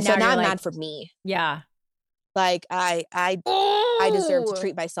 And so now I'm mad for me. Yeah. Like I deserve to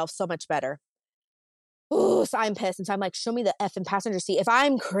treat myself so much better. Oh, so I'm pissed. And so I'm like, show me the effing passenger seat. If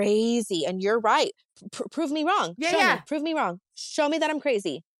I'm crazy and you're right, prove me wrong. Yeah, show yeah. me, prove me wrong. Show me that I'm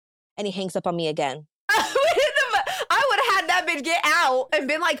crazy. And he hangs up on me again. I would have had that bitch get out and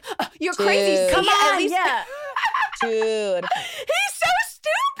been like, you're Dude. crazy. Come on, at least. yeah. He's Dude. so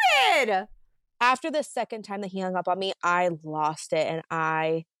stupid. After the second time that he hung up on me, I lost it. And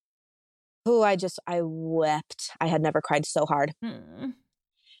I wept. I had never cried so hard.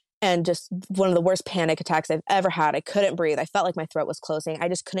 And just one of the worst panic attacks I've ever had. I couldn't breathe. I felt like my throat was closing. I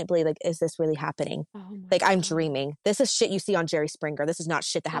just couldn't believe, like, is this really happening? Like, I'm dreaming. This is shit you see on Jerry Springer. This is not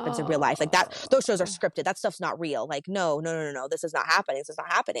shit that happens in real life. Like, those shows are scripted. That stuff's not real. Like, no. This is not happening. This is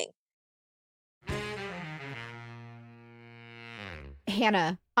not happening.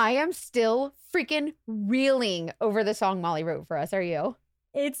 Hannah, I am still freaking reeling over the song Molly wrote for us. Are you?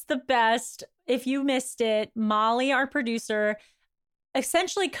 It's the best. If you missed it, Molly, our producer,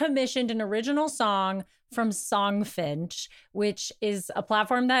 essentially commissioned an original song from Songfinch, which is a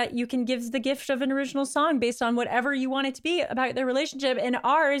platform that you can give the gift of an original song based on whatever you want it to be about their relationship. And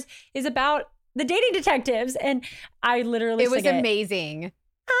ours is about the dating detectives. And I literally It was sing amazing.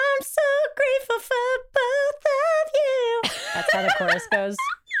 I'm so grateful for both of you. That's how the chorus goes.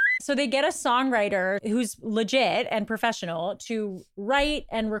 So they get a songwriter who's legit and professional to write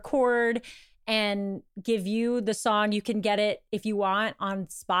and record and give you the song. You can get it if you want on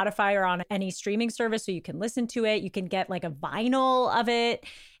Spotify or on any streaming service, so you can listen to it. You can get like a vinyl of it.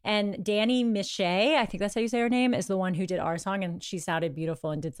 And Danny Miche, I think that's how you say her name, is the one who did our song, and she sounded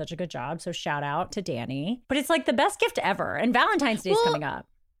beautiful and did such a good job. So shout out to Danny. But it's like the best gift ever. And Valentine's Day is coming up.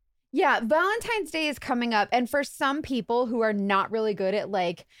 Yeah, Valentine's Day is coming up. And for some people who are not really good at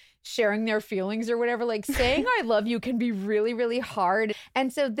like sharing their feelings or whatever, like saying I love you can be really, really hard.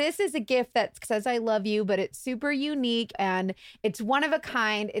 And so this is a gift that says I love you, but it's super unique and it's one of a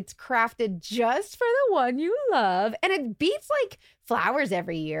kind. It's crafted just for the one you love. And it beats like flowers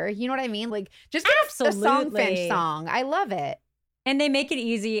every year. You know what I mean? Like just get a Songfinch song. I love it. And they make it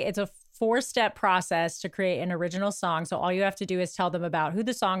easy. It's a 4-step process to create an original song. So all you have to do is tell them about who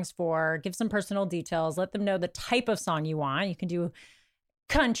the song's for, give some personal details, let them know the type of song you want. You can do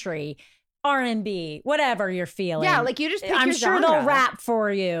country, R&B, whatever you're feeling. Yeah, like you just pick I'm your sure genre. they'll rap for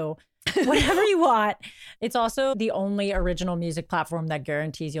you. Whatever you want. It's also the only original music platform that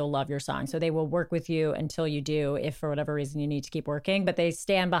guarantees you'll love your song. So they will work with you until you do, if for whatever reason you need to keep working. But they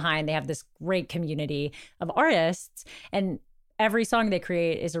stand behind. They have this great community of artists, and every song they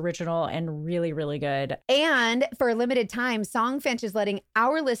create is original and really, really good. And for a limited time, Songfinch is letting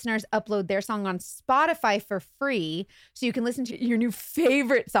our listeners upload their song on Spotify for free. So you can listen to your new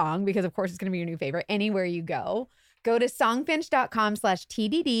favorite song, because of course it's going to be your new favorite anywhere you go. Go to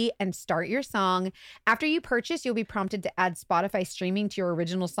songfinch.com/TDD and start your song. After you purchase, you'll be prompted to add Spotify streaming to your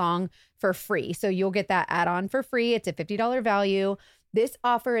original song for free. So you'll get that add-on for free. It's a $50 value. This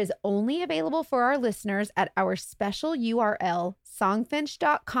offer is only available for our listeners at our special URL,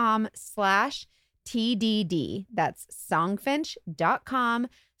 songfinch.com/TDD. That's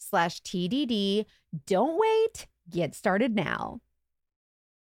songfinch.com/TDD. Don't wait. Get started now.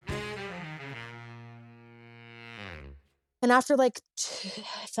 And after like, it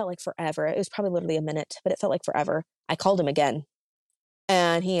felt like forever. It was probably literally a minute, but it felt like forever. I called him again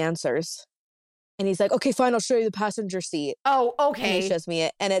and he answers. And he's like, okay, fine, I'll show you the passenger seat. Oh, okay. And he shows me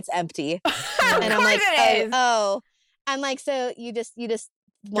it and it's empty. And I'm like, oh. I'm like, so you just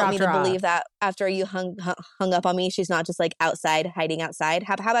want me to believe that after you hung up on me, she's not just like outside, hiding outside.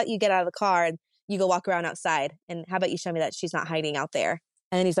 How about you get out of the car and you go walk around outside? And how about you show me that she's not hiding out there?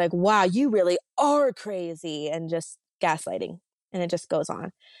 And he's like, wow, you really are crazy. And just gaslighting. And it just goes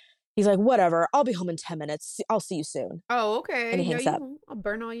on. He's like, whatever, I'll be home in 10 minutes. I'll see you soon. Oh, okay. And he hangs up. I'll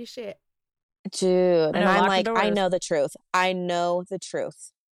burn all your shit. Dude. And I'm like, doors. I know the truth. I know the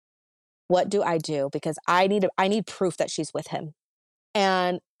truth. What do I do? Because I need proof that she's with him.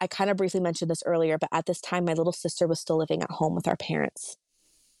 And I kind of briefly mentioned this earlier, but at this time, my little sister was still living at home with our parents.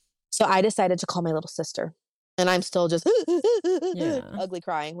 So I decided to call my little sister. And I'm still just ugly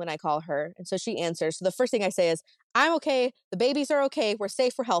crying when I call her. And so she answers. So the first thing I say is, I'm okay. The babies are okay. We're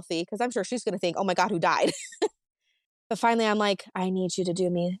safe. We're healthy. Because I'm sure she's going to think, oh my God, who died? But finally, I'm like, I need you to do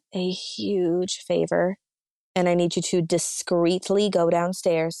me a huge favor. And I need you to discreetly go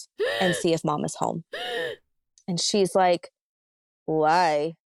downstairs and see if mom is home. And she's like,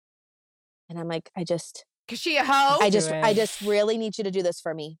 why? And I'm like, Cause she a hoe? I just really need you to do this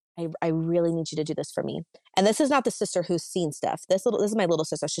for me. I really need you to do this for me. And this is not the sister who's seen stuff. This is my little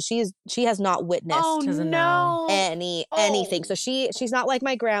sister. So she has not witnessed anything. So she's not like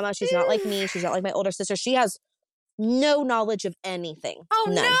my grandma. She's not like me. She's not like my older sister. She has no knowledge of anything.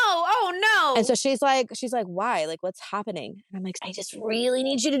 None. Oh no. And so she's like, why? Like, what's happening? And I'm like, I just really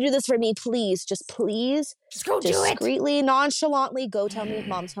need you to do this for me. Please. Just please. Just go do it. Discreetly, nonchalantly, go tell me if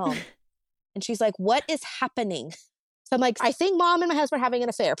mom's home. And she's like, what is happening? So I'm like, I think mom and my husband are having an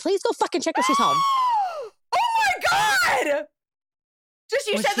affair. Please go fucking check if she's home. Oh my God. You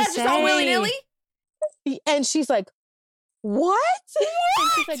said that just all willy-nilly? And she's like, what? And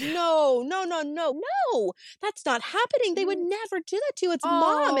she's like, no, that's not happening. They would never do that to you. It's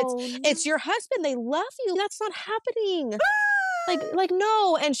mom. It's your husband. They love you. That's not happening. like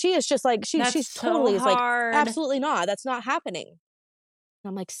no. And she is just like, she's totally is like, absolutely not. That's not happening. And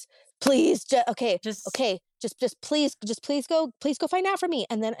I'm like, please, just please go find out for me.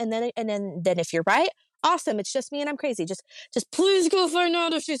 And then if you're right, awesome. It's just me and I'm crazy. Just please go find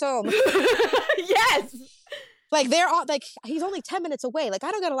out if she's home. Yes. Like they're all like, he's only 10 minutes away. Like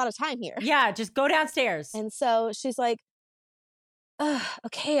I don't got a lot of time here. Yeah, just go downstairs. And so she's like,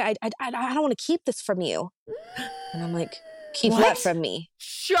 okay, I don't want to keep this from you. And I'm like, keep what from me?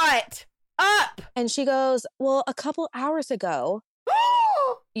 Shut up. And she goes, well, a couple hours ago,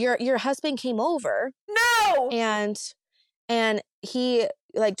 your husband came over. No. And he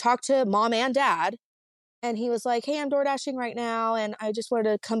like talked to mom and dad. And he was like, hey, I'm door dashing right now. And I just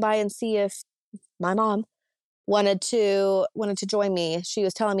wanted to come by and see if my mom wanted to join me. She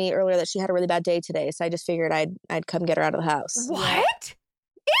was telling me earlier that she had a really bad day today. So I just figured I'd come get her out of the house. What?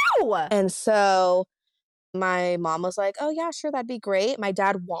 Ew. And so my mom was like, oh yeah, sure. That'd be great. My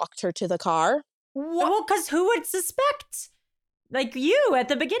dad walked her to the car. Well, because who would suspect? Like you at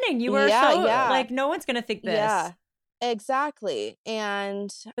the beginning, you were like, no one's going to think this. Yeah, exactly.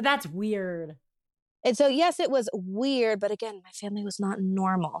 But that's weird. And so, yes, it was weird. But again, my family was not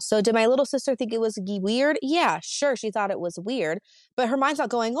normal. So did my little sister think it was weird? Yeah, sure. She thought it was weird. But her mind's not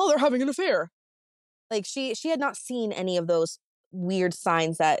going, oh, they're having an affair. Like she had not seen any of those weird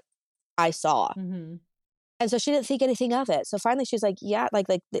signs that I saw. Mm-hmm. And so she didn't think anything of it. So finally she's like, yeah, like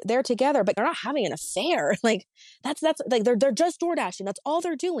they're together, but they're not having an affair. Like that's like they're just door dashing. That's all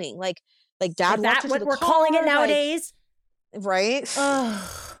they're doing. Like dad. Is that what we're calling it nowadays? Like, right.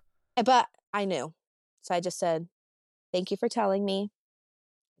 But I knew. So I just said, thank you for telling me.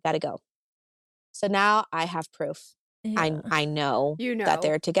 Gotta go. So now I have proof. Yeah. I know, that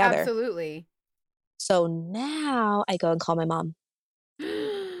they're together. Absolutely. So now I go and call my mom.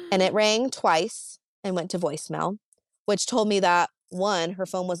 And it rang twice and went to voicemail, which told me that one, her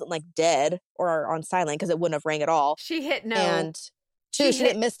phone wasn't like dead or on silent because it wouldn't have rang at all. She hit no. And two, she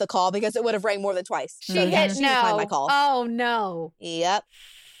didn't miss the call because it would have rang more than twice. She hit no. Declined my call. Oh no. Yep.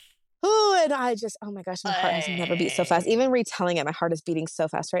 Ooh, and I just, oh my gosh, my heart has never beat so fast. Even retelling it, my heart is beating so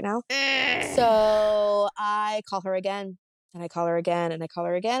fast right now. So I call her again, and I call her again, and I call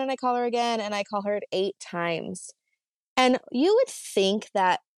her again, and I call her again, and I call her 8 times. And you would think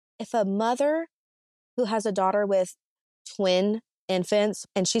that if a mother who has a daughter with twin infants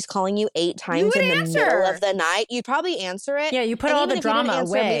and she's calling you 8 times in the middle of the night, you'd probably answer it. Yeah, you put all the drama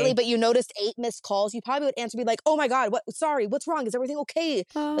away. But you noticed 8 missed calls, you probably would answer, be like, oh my God, sorry, what's wrong? Is everything okay?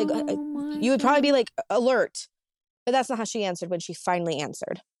 You would probably be like alert. But that's not how she answered when she finally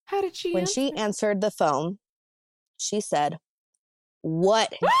answered. How did she When she answered the phone, she said,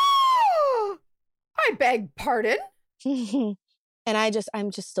 what? I beg pardon? And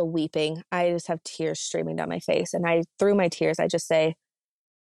I'm just still weeping. I just have tears streaming down my face. And through my tears, I just say,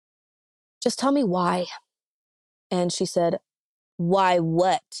 just tell me why. And she said, why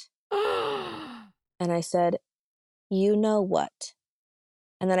what? And I said, you know what?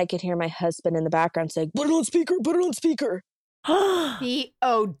 And then I could hear my husband in the background saying, put it on speaker, put it on speaker. The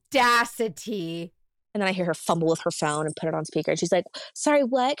audacity. And then I hear her fumble with her phone and put it on speaker. And she's like, sorry,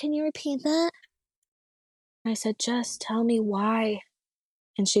 what? Can you repeat that? I said, just tell me why.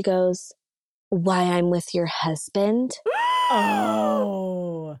 And she goes, why I'm with your husband.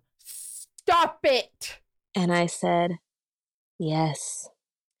 Oh, stop it. And I said, yes.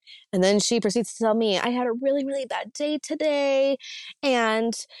 And then she proceeds to tell me, I had a really, really bad day today.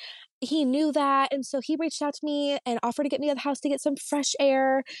 And he knew that. And so he reached out to me and offered to get me out of the house to get some fresh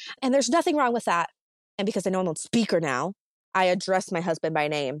air. And there's nothing wrong with that. And because I know I'm on speaker now, I address my husband by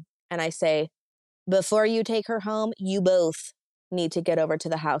name. And I say, before you take her home, you both need to get over to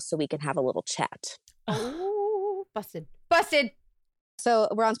the house so we can have a little chat. Oh, busted. So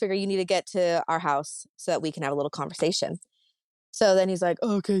we're on speaker. You need to get to our house so that we can have a little conversation. So then he's like,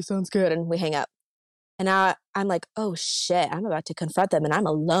 okay, sounds good. And we hang up. And now I'm like, oh shit, I'm about to confront them and I'm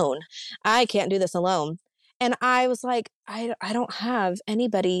alone. I can't do this alone. And I was like, I don't have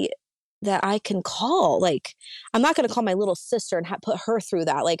anybody that I can call. Like, I'm not going to call my little sister and put her through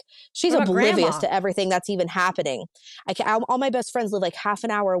that. Like, she's oblivious to everything that's even happening. All my best friends live like half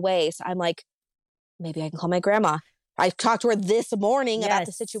an hour away. So I'm like, maybe I can call my grandma. I talked to her this morning about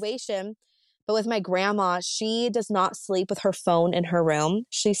the situation. But with my grandma, she does not sleep with her phone in her room.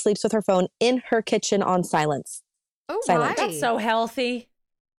 She sleeps with her phone in her kitchen on silence. Oh, silent. That's so healthy.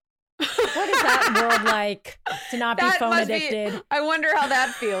 What is that world like to not be phone addicted? I wonder how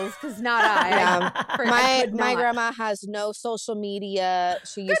that feels because not I. Yeah. My grandma has no social media.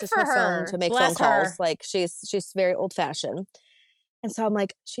 She uses her phone to make phone calls. Like she's very old fashioned. And so I'm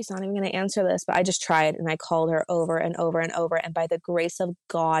like, she's not even going to answer this. But I just tried and I called her over and over and over. And by the grace of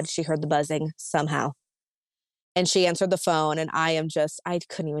God, she heard the buzzing somehow. And she answered the phone. And I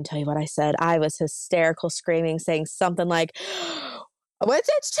couldn't even tell you what I said. I was hysterical, screaming, saying something like,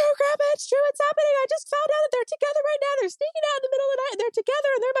 It's true, Grandma. It's true. It's happening. I just found out that they're together right now. They're sneaking out in the middle of the night. And they're together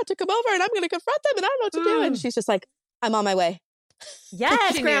and they're about to come over and I'm going to confront them and I don't know what to do. And she's just like, I'm on my way.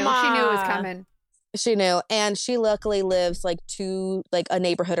 Yes, Grandma. She knew it was coming. She knew. And she luckily lives like a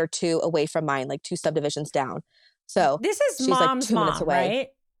neighborhood or two away from mine, like 2 subdivisions down. So this is she's Mom's like 2 minutes mom, away. right?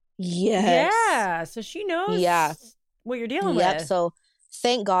 Yes. Yeah. So she knows what you're dealing with. So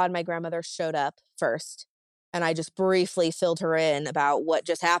thank God my grandmother showed up first. And I just briefly filled her in about what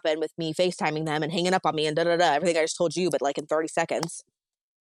just happened with me FaceTiming them and hanging up on me and everything I just told you, but like in 30 seconds.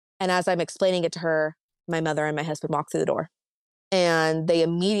 And as I'm explaining it to her, my mother and my husband walk through the door. And they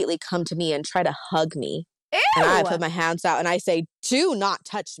immediately come to me and try to hug me. Ew! And I put my hands out and I say, do not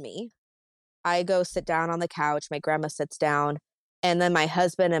touch me. I go sit down on the couch. My grandma sits down. And then my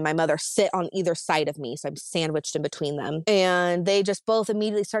husband and my mother sit on either side of me. So I'm sandwiched in between them. And they just both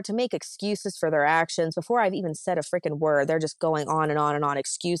immediately start to make excuses for their actions. Before I've even said a freaking word, they're just going on and on and on,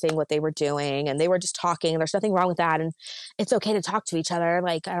 excusing what they were doing. And they were just talking. And there's nothing wrong with that. And it's okay to talk to each other.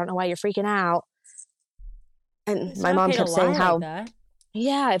 Like, I don't know why you're freaking out. And my mom kept saying how,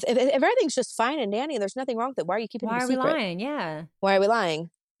 yeah, if everything's just fine and dandy and there's nothing wrong with it, why are you keeping it a secret? Why are we lying? Yeah. Why are we lying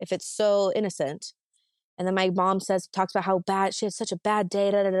if it's so innocent? And then my mom talks about how bad, she had such a bad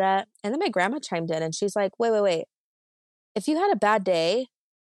day, da, da, da, da. And then my grandma chimed in and she's like, wait. If you had a bad day,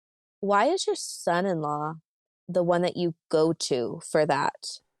 why is your son-in-law the one that you go to for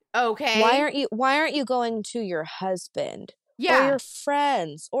that? Okay. Why aren't you going to your husband? Yeah. Or your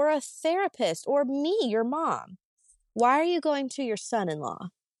friends or a therapist or me, your mom? Why are you going to your son-in-law?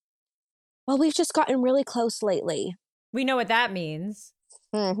 Well, we've just gotten really close lately. We know what that means.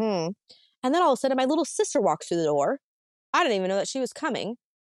 Mm-hmm. And then all of a sudden, my little sister walks through the door. I didn't even know that she was coming.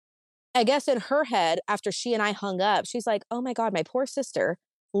 I guess in her head, after she and I hung up, she's like, oh my God, my poor sister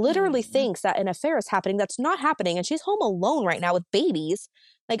literally thinks that an affair is happening that's not happening. And she's home alone right now with babies.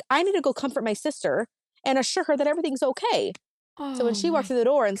 Like, I need to go comfort my sister and assure her that everything's okay. So when she walked through the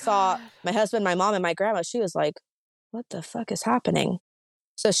door and saw my husband, my mom, and my grandma, she was like, what the fuck is happening?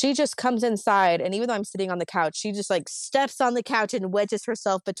 So she just comes inside, and even though I'm sitting on the couch, she just like steps on the couch and wedges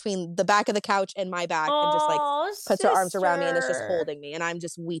herself between the back of the couch and my back and just like puts her arms around me and is just holding me. And I'm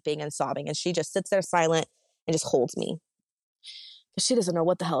just weeping and sobbing. And she just sits there silent and just holds me. But she doesn't know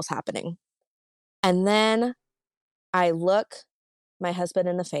what the hell is happening. And then I look my husband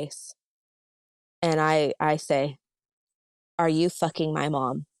in the face and I say, are you fucking my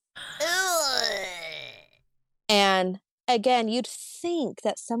mom? And again, you'd think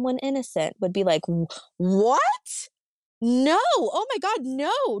that someone innocent would be like, what? No. Oh my God,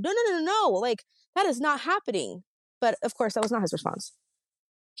 no. No. Like, that is not happening. But of course, that was not his response.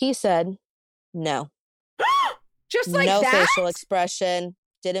 He said, no. Just like no that? Facial expression,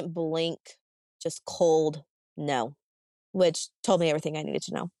 didn't blink, just cold, no. Which told me everything I needed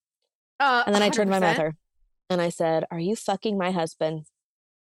to know. And then I turned to my 100%. mother and I said, are you fucking my husband?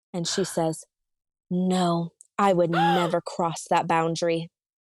 And she says, no. I would never cross that boundary.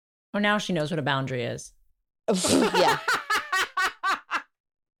 Oh, now she knows what a boundary is. Yeah.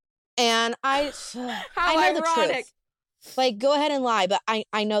 And I know ironic. the truth. Like, go ahead and lie, but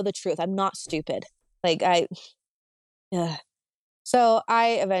I know the truth. I'm not stupid. Like, So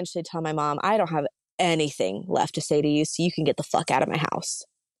I eventually tell my mom, I don't have anything left to say to you, so you can get the fuck out of my house.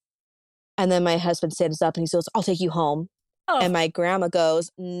 And then my husband stands up and he says, I'll take you home. Oh. And my grandma goes,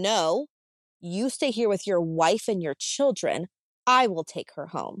 no. You stay here with your wife and your children. I will take her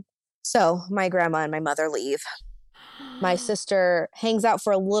home. So my grandma and my mother leave. My sister hangs out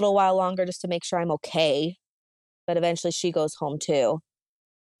for a little while longer just to make sure I'm okay. But eventually she goes home too.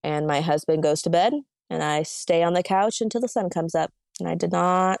 And my husband goes to bed and I stay on the couch until the sun comes up. And I did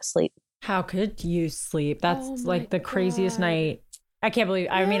not sleep. How could you sleep? That's like the craziest night. I can't believe,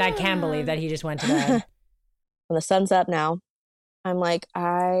 I mean, I can believe that he just went to bed. When the sun's up now, I'm like,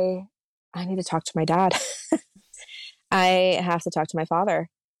 I need to talk to my dad. I have to talk to my father.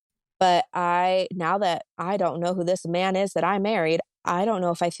 But now that I don't know who this man is that I married, I don't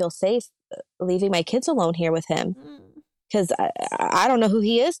know if I feel safe leaving my kids alone here with him. Because I don't know who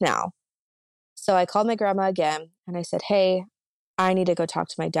he is now. So I called my grandma again and I said, hey, I need to go talk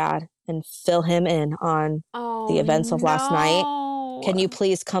to my dad and fill him in on the events of last night. Can you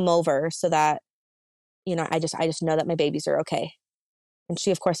please come over so that, I just know that my babies are okay. And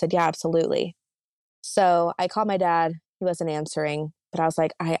she, of course, said, yeah, absolutely. So I called my dad. He wasn't answering, but I was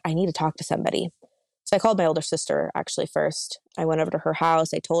like, I need to talk to somebody. So I called my older sister actually first. I went over to her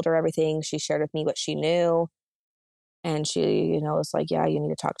house. I told her everything. She shared with me what she knew. And she, was like, yeah, you need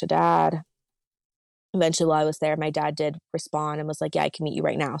to talk to dad. Eventually, while I was there, my dad did respond and was like, yeah, I can meet you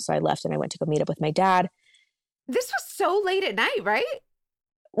right now. So I left and I went to go meet up with my dad. This was so late at night, right?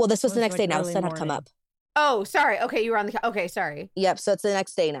 Well, this was It the was next like day now. The early sun had come morning. up. Oh, sorry. Okay, you were on the. Okay, sorry. Yep. So it's the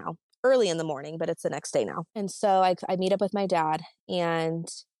next day now. Early in the morning, but it's the next day now. And so I meet up with my dad and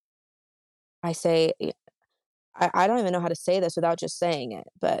I say, I don't even know how to say this without just saying it,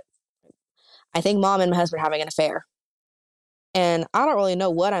 but I think mom and my husband are having an affair. And I don't really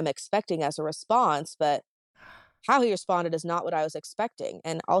know what I'm expecting as a response, but how he responded is not what I was expecting.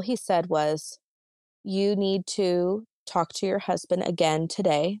 And all he said was, you need to talk to your husband again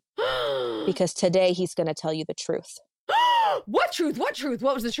today because today he's going to tell you the truth. What truth? What truth?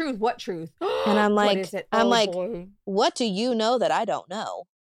 What was the truth? What truth? And I'm like, what is it? I'm Oh, like, boy. what do you know that I don't know?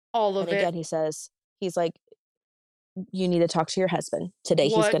 All of And again, it. he's like, you need to talk to your husband today.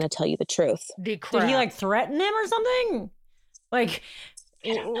 He's What going to tell you the truth. the crap? Did he like threaten him or something? Like,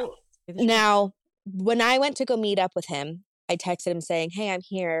 I don't know. Now, when I went to go meet up with him, I texted him saying, hey, I'm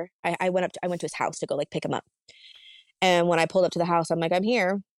here. I went to his house to go like pick him up. And when I pulled up to the house, I'm like, I'm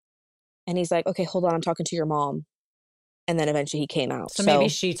here. And he's like, okay, hold on. I'm talking to your mom. And then eventually he came out. So maybe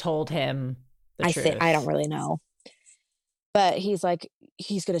she told him the truth. I don't really know. But he's like,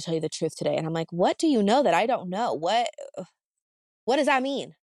 he's going to tell you the truth today. And I'm like, what do you know that I don't know? What does that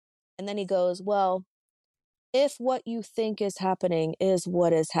mean? And then he goes, well, if what you think is happening is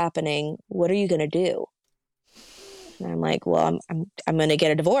what is happening, what are you going to do? And I'm like, well, I'm going to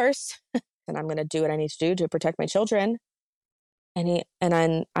get a divorce and I'm going to do what I need to do to protect my children. And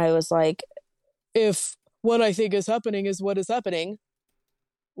I was like, if what I think is happening is what is happening,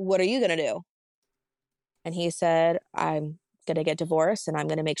 what are you going to do? And he said, I'm going to get divorced and I'm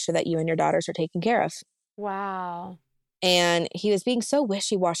going to make sure that you and your daughters are taken care of. Wow. And he was being so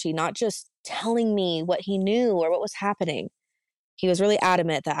wishy-washy, not just telling me what he knew or what was happening. He was really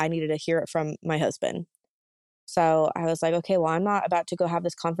adamant that I needed to hear it from my husband. So I was like, okay, well, I'm not about to go have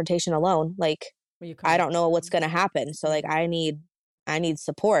this confrontation alone. Like, I don't know what's going to happen. So like, I need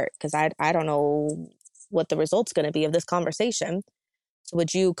support because I don't know what the result's going to be of this conversation. So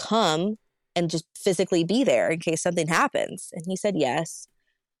would you come and just physically be there in case something happens? And he said, yes.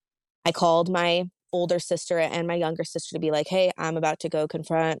 I called my older sister and my younger sister to be like, hey, I'm about to go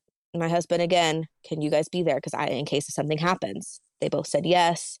confront my husband again. Can you guys be there? Because in case something happens. They both said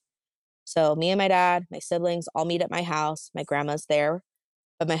yes. So me and my dad, my siblings all meet at my house. My grandma's there,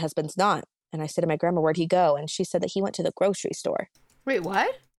 but my husband's not. And I said to my grandma, where'd he go? And she said that he went to the grocery store. Wait,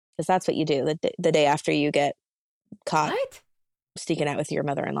 what? Because that's what you do the day after you get caught What? sneaking out with your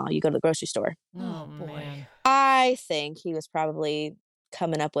mother-in-law. You go to the grocery store. Oh, boy. man. I think he was probably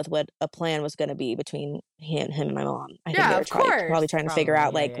coming up with what a plan was going to be between him and my mom. I think they were probably trying to figure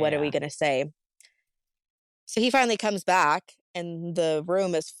out like, what are we going to say? So he finally comes back and the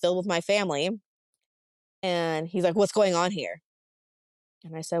room is filled with my family. And he's like, what's going on here?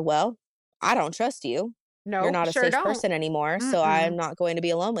 And I said, well, I don't trust you. No, you're not a sure safe don't. person anymore. So I'm not going to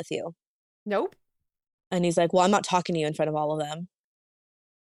be alone with you. Nope. And he's like, well, I'm not talking to you in front of all of them.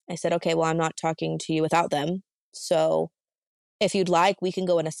 I said, okay, well, I'm not talking to you without them. So if you'd like, we can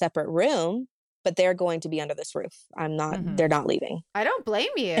go in a separate room, but they're going to be under this roof. They're not leaving. I don't blame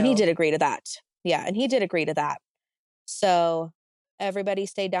you. And he did agree to that. Yeah. And he did agree to that. So everybody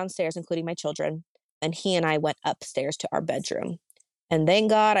stayed downstairs, including my children. And he and I went upstairs to our bedroom. And thank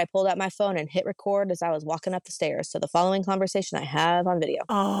God I pulled out my phone and hit record as I was walking up the stairs. So the following conversation I have on video.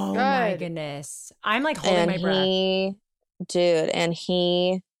 Oh, my goodness. I'm like holding my breath. And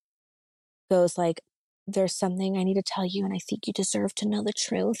he goes like, there's something I need to tell you and I think you deserve to know the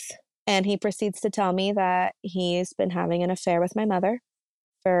truth. And he proceeds to tell me that he's been having an affair with my mother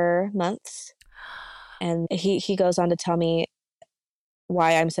for months. And he goes on to tell me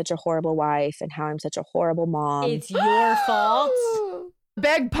why I'm such a horrible wife and how I'm such a horrible mom. It's your fault.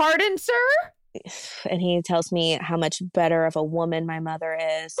 Beg pardon, sir? And he tells me how much better of a woman my mother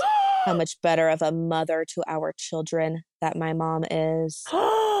is, how much better of a mother to our children that my mom is.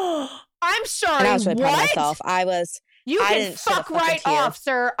 I'm sorry. And I was really proud of myself. You can fuck right off,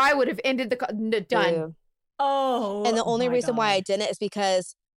 sir. I would have ended the done. Dude. Oh. And the only reason why I didn't is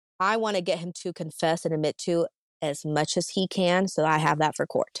because I want to get him to confess and admit to as much as he can, so I have that for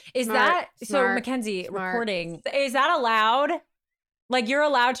court. Is that so, Mackenzie? Recording, is that allowed? Like, you're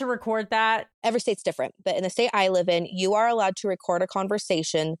allowed to record that? Every state's different, but in the state I live in, you are allowed to record a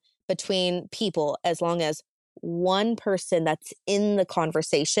conversation between people as long as one person that's in the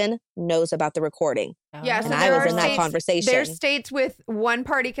conversation knows about the recording. Yeah, And so I there was are in that states, conversation. there's states with one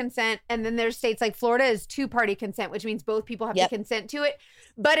party consent, and then there's states like Florida is 2-party consent, which means both people have to consent to it.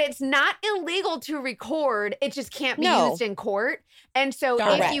 But it's not illegal to record. It just can't be used in court. And so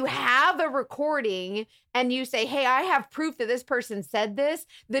if you have a recording and you say, hey, I have proof that this person said this,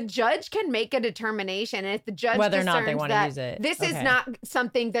 the judge can make a determination. And if the judge whether or not discerns they want to use it, this is not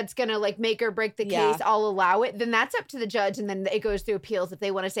something that's going to like make or break the case, I'll allow it, then that's up to the judge. And then it goes through appeals if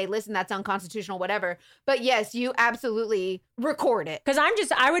they want to say, listen, that's unconstitutional, whatever. But yes, you absolutely record it. Because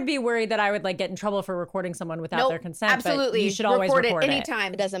I would be worried that I would like get in trouble for recording someone without their consent. Absolutely. But you should always record it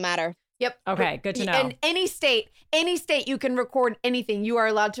anytime. It doesn't matter. Yep. Okay, good to know. In any state you can record anything. You are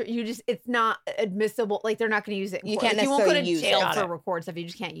allowed to. It's not admissible. Like they're not going to use it. You can't you won't go to necessarily use jail it. for record stuff. You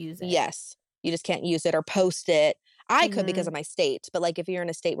just can't use it. Yes, you just can't use it or post it. I could because of my state, but like if you're in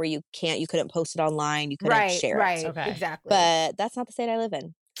a state where you couldn't post it online. You couldn't share it. Right. Okay. Exactly. But that's not the state I live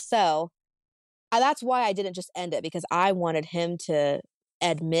in. So that's why I didn't just end it, because I wanted him to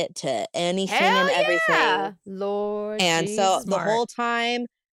admit to anything and everything. Yeah. Lord. And geez. so Smart. the whole time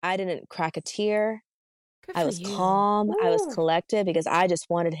I didn't crack a tear. Good I for was you. calm. Ooh. I was collected because I just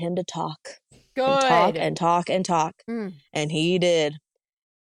wanted him to talk. Good. And talk and talk and talk. Mm. And he did.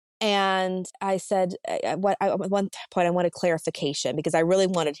 And I said, at one point, I wanted clarification because I really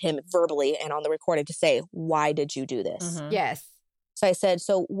wanted him verbally and on the recording to say, why did you do this? Mhm. Yes. So I said,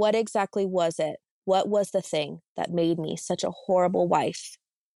 so what exactly was it? What was the thing that made me such a horrible wife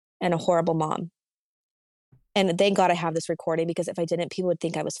and a horrible mom? And thank God I have this recording, because if I didn't, people would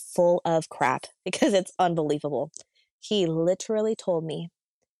think I was full of crap, because it's unbelievable. He literally told me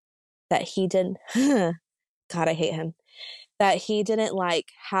that he didn't, God, I hate him, that he didn't like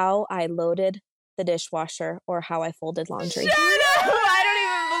how I loaded the dishwasher or how I folded laundry. Shut up! I don't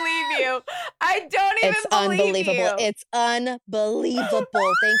even believe you. I don't even It's believe unbelievable. you. It's unbelievable.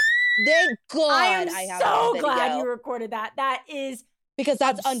 Thank God I am have so that glad video. you recorded that. That is Because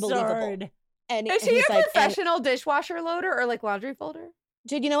that's absurd. unbelievable. And Is he he's a like, professional dishwasher loader or like laundry folder?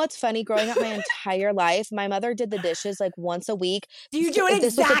 dude, you know what's funny? Growing up my entire life, my mother did the dishes like once a week. Do you do it If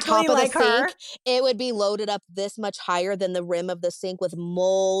this was exactly the top like of the her? sink, it would be loaded up this much higher than the rim of the sink with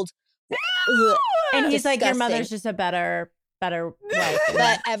mold. Ugh. And he's like, your Disgusting. mother's just a better wife.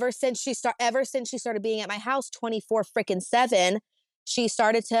 But ever since she started being at my house 24/7, she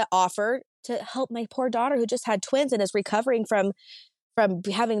started to offer to help my poor daughter who just had twins and is recovering from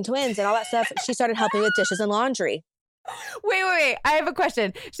having twins and all that stuff. She started helping with dishes and laundry. Wait. I have a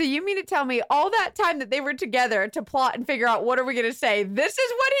question. So you mean to tell me all that time that they were together to plot and figure out what are we going to say? This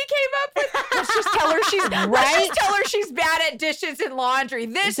is what he came up with? Let's just tell her she's bad at dishes and laundry.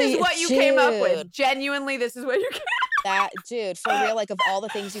 This is what you came up with. Genuinely, this is what you came That dude, for real, like of all the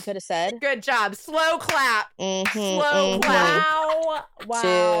things you could have said. Good job. Slow clap. Mm-hmm, Slow clap.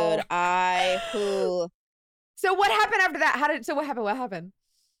 Wow. Dude, So what happened after that? What happened?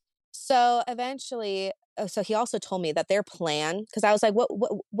 So eventually, so he also told me that their plan, because I was like,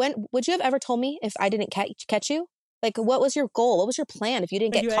 when would you have ever told me if I didn't catch you? Like, what was your goal? What was your plan if you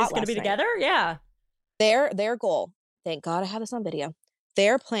didn't get you caught guys gonna last be night? together? Yeah. Their goal, thank God I have this on video.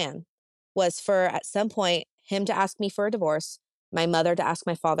 Their plan was for, at some point, him to ask me for a divorce, my mother to ask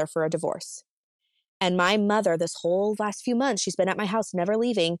my father for a divorce. And my mother, this whole last few months, she's been at my house, never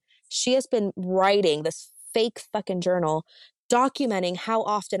leaving. She has been writing this fake fucking journal, documenting how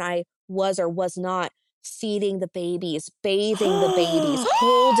often I was or was not feeding the babies, bathing the babies,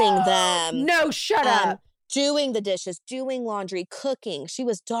 holding them. No, shut up. Doing the dishes, doing laundry, cooking. She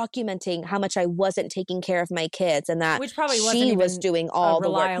was documenting how much I wasn't taking care of my kids, and that Which probably wasn't she even was doing all the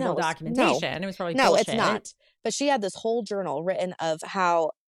work. reliable documentation. It was probably no, bullshit. it's not. But she had this whole journal written of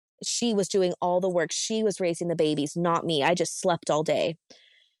how she was doing all the work. She was raising the babies, not me. I just slept all day.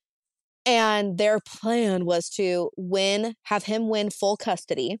 And their plan was to have him win full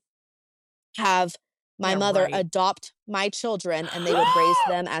custody, have my mother adopt my children, and they would raise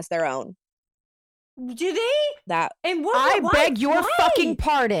them as their own. Do they? That And what? I why- beg your why? fucking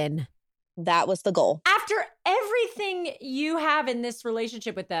pardon. that was the goal. After everything you have in this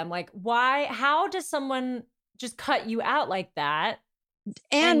relationship with them, like, why? How does someone just cut you out like that?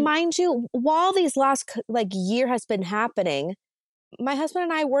 And mind you, while these last year has been happening, my husband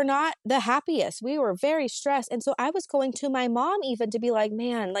and I were not the happiest. We were very stressed. And so I was going to my mom even to be like,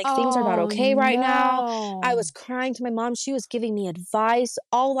 man, like things are not okay right now. I was crying to my mom. She was giving me advice.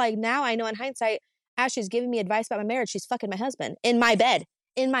 All like now I know in hindsight, as she's giving me advice about my marriage, she's fucking my husband in my bed.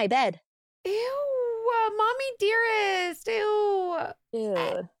 Ew, mommy dearest. Ew.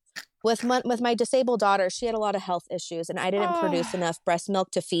 Dude. With my disabled daughter, she had a lot of health issues, and I didn't produce enough breast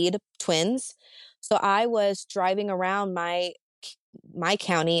milk to feed twins. So I was driving around my my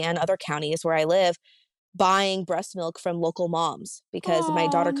county and other counties where I live buying breast milk from local moms because my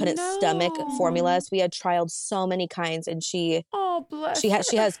daughter couldn't stomach formulas. We had trialed so many kinds, and she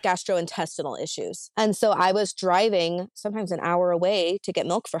has gastrointestinal issues. And so I was driving sometimes an hour away to get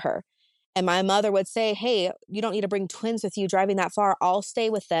milk for her. And my mother would say, hey, you don't need to bring twins with you driving that far. I'll stay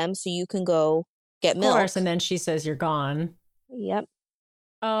with them so you can go get milk. Of course. And then she says, you're gone. Yep.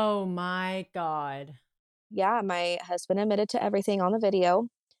 Oh my God. Yeah. My husband admitted to everything on the video.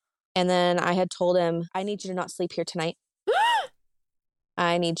 And then I had told him, I need you to not sleep here tonight.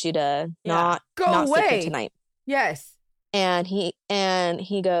 I need you to not sleep here tonight. Yes. And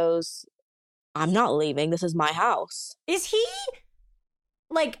he goes, I'm not leaving. This is my house. Is he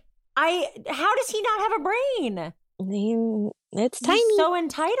like, how does he not have a brain? It's tiny. He's so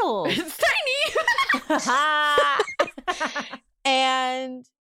entitled. It's tiny. And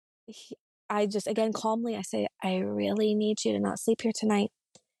I just, again, calmly, I say, I really need you to not sleep here tonight.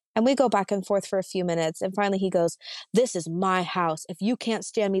 And we go back and forth for a few minutes. And finally he goes, this is my house. If you can't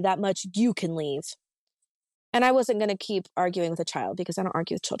stand me that much, you can leave. And I wasn't going to keep arguing with a child because I don't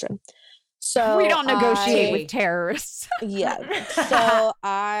argue with children. So we don't negotiate with terrorists. Yeah. So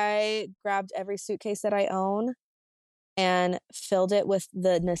I grabbed every suitcase that I own and filled it with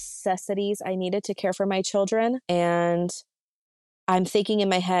the necessities I needed to care for my children. And I'm thinking in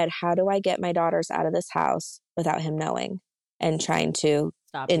my head, how do I get my daughters out of this house without him knowing and trying to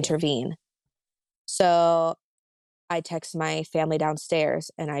intervene? So I text my family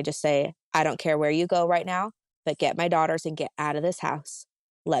downstairs and I just say, I don't care where you go right now, but get my daughters and get out of this house.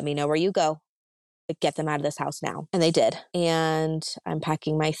 Let me know where you go, but get them out of this house now. And they did. And I'm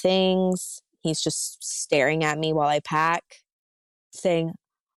packing my things. He's just staring at me while I pack, saying,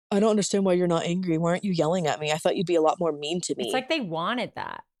 I don't understand why you're not angry. Why aren't you yelling at me? I thought you'd be a lot more mean to me. It's like they wanted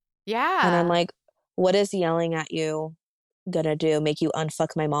that. Yeah. And I'm like, what is yelling at you gonna do? Make you unfuck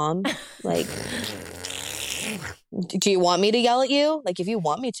my mom? Like, do you want me to yell at you? Like, if you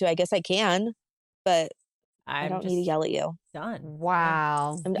want me to, I guess I can, but I don't need to yell at you. Done.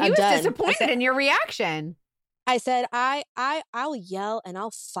 Wow. I'm he was done. disappointed in your reaction. I said, I'll yell and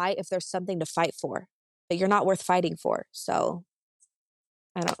I'll fight if there's something to fight for, but you're not worth fighting for. So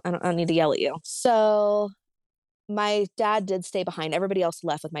I don't need to yell at you. So my dad did stay behind. Everybody else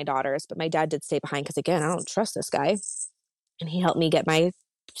left with my daughters, but my dad did stay behind because, again, I don't trust this guy. And he helped me get my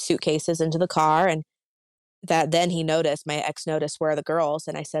suitcases into the car. And then my ex noticed, where are the girls?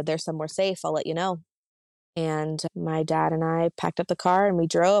 And I said, they're somewhere safe. I'll let you know. And my dad and I packed up the car and we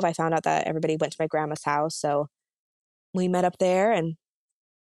drove. I found out that everybody went to my grandma's house. So we met up there and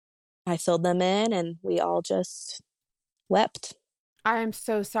I filled them in and we all just wept. I am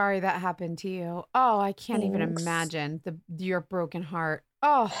so sorry that happened to you. Oh, I can't even Thanks. imagine your broken heart.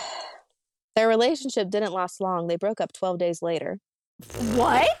 Oh. Their relationship didn't last long. They broke up 12 days later.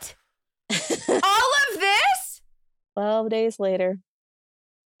 What? All of this? 12 days later.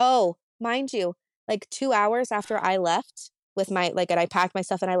 Oh, mind you, like 2 hours after I left and I packed my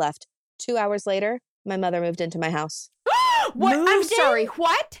stuff and I left. 2 hours later, my mother moved into my house. What? I'm sorry.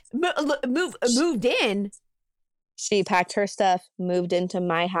 What? Moved in? She packed her stuff, moved into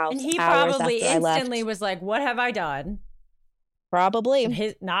my house. And he hours probably after I instantly left. was like, what have I done?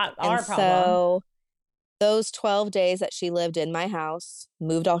 Probably. Not our problem. So those 12 days that she lived in my house,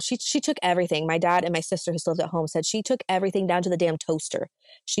 she took everything. My dad and my sister who still lived at home said she took everything down to the damn toaster.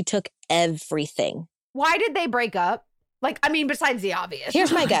 She took everything. Why did they break up? Like, I mean, besides the obvious.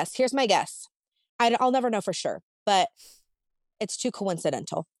 Here's my guess. I'll never know for sure, but it's too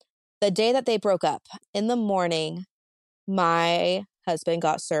coincidental. The day that they broke up, in the morning, my husband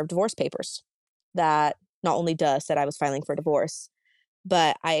got served divorce papers that not only said I was filing for divorce,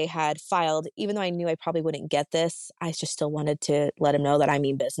 but I had filed, even though I knew I probably wouldn't get this, I just still wanted to let him know that I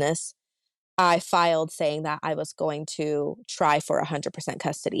mean business. I filed saying that I was going to try for 100%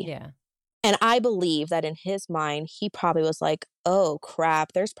 custody. Yeah. And I believe that in his mind, he probably was like, oh,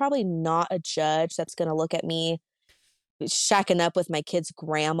 crap, there's probably not a judge that's going to look at me shacking up with my kid's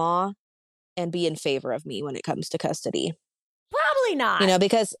grandma and be in favor of me when it comes to custody. Probably not.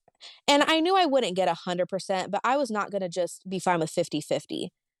 Because, and I knew I wouldn't get 100%, but I was not going to just be fine with 50-50.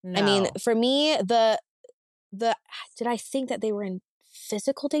 No. I mean, for me, did I think that they were in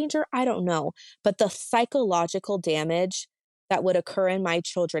physical danger? I don't know. But the psychological damage that would occur in my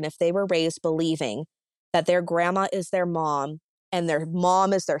children if they were raised believing that their grandma is their mom and their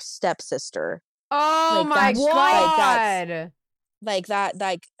mom is their stepsister. Oh my God. I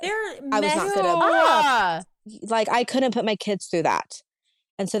was not gonna, I couldn't put my kids through that.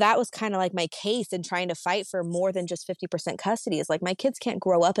 And so that was kind of like my case in trying to fight for more than just 50% custody, is like, my kids can't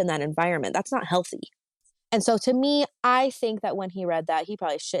grow up in that environment. That's not healthy. And so to me, I think that when he read that, he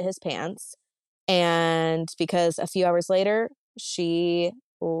probably shit his pants. And because a few hours later, she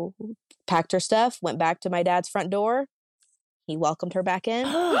packed her stuff, went back to my dad's front door. He welcomed her back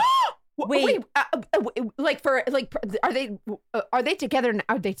in. Wait, are they together now?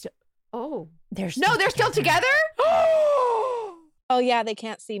 Are they they're still together? Oh yeah, they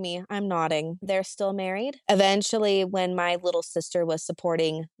can't see me. I'm nodding. They're still married. Eventually, when my little sister was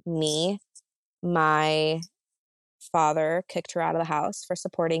supporting me, my father kicked her out of the house for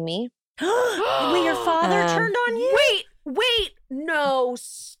supporting me. Wait, your father turned on you? Wait, no,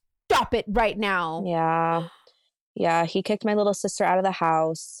 stop it right now. Yeah, he kicked my little sister out of the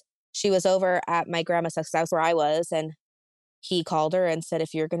house. She was over at my grandma's house, that was where I was, and he called her and said,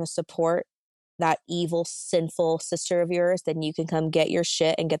 if you're going to support that evil, sinful sister of yours, then you can come get your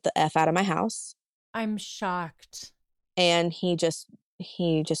shit and get the F out of my house. I'm shocked. And he just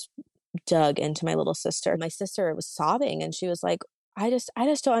dug into my little sister. My sister was sobbing and she was like, I just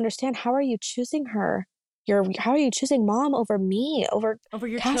don't understand. How are you choosing her? How are you choosing mom over me, over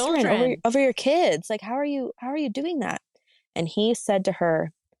your Catherine, children, over your kids? Like, how are you doing that? And he said to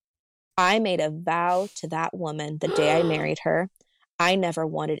her, I made a vow to that woman the day I married her. I never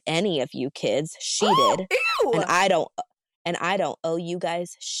wanted any of you kids. She did. Ew. And I don't owe you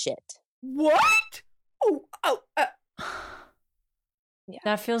guys shit. What? Yeah.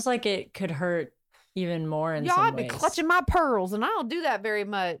 That feels like it could hurt even more in Y'all, some I'd be ways. clutching my pearls, and I don't do that very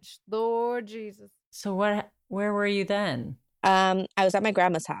much. Lord Jesus. So where were you then? I was at my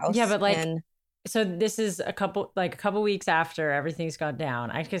grandma's house. Yeah, but so this is a couple weeks after everything's gone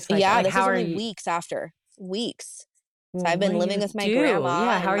down. I guess this how is are only you? Weeks after. Weeks. Well, So I've been what do living you with my do? grandma.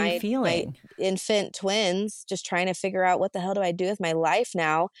 Yeah, how and are you feeling? My infant twins, just trying to figure out what the hell do I do with my life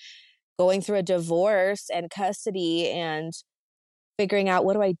now, going through a divorce and custody and figuring out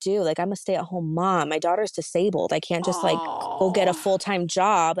what do I do? Like, I'm a stay-at-home mom. My daughter's disabled. I can't just go get a full-time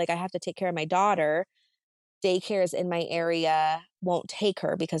job. Like, I have to take care of my daughter. Daycares in my area won't take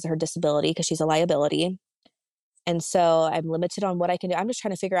her because of her disability, because she's a liability. And so I'm limited on what I can do. I'm just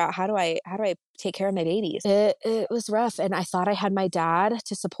trying to figure out how do I take care of my babies. It was rough. And I thought I had my dad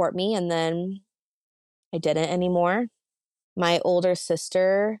to support me, and then I didn't anymore. My older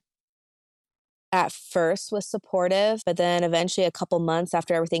sister at first was supportive, but then eventually a couple months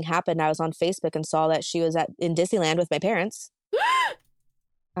after everything happened, I was on Facebook and saw that she was in Disneyland with my parents.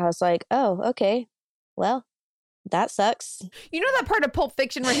 I was like, oh, okay. Well, that sucks. You know that part of Pulp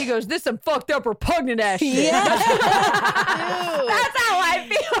Fiction where he goes, this some fucked up repugnant ass shit. Yeah. That's how I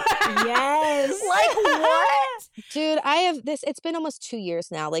feel. Yes. Like, what? Dude, I have this. It's been almost 2 years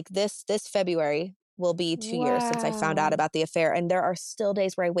now. Like this February will be 2 years since I found out about the affair. And there are still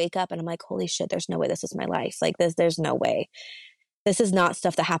days where I wake up and I'm like, holy shit, there's no way this is my life. Like there's no way. This is not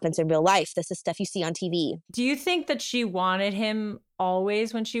stuff that happens in real life. This is stuff you see on TV. Do you think that she wanted him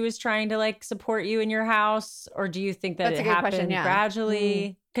always when she was trying to support you in your house? Or do you think that That's it a good happened question, yeah.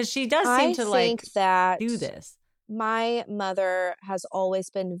 gradually? Because she does seem to think that do this. My mother has always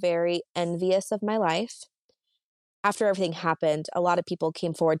been very envious of my life. After everything happened, a lot of people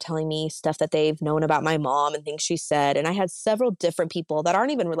came forward telling me stuff that they've known about my mom and things she said. And I had several different people that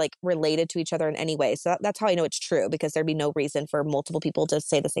aren't even related to each other in any way. So that's how I know it's true, because there'd be no reason for multiple people to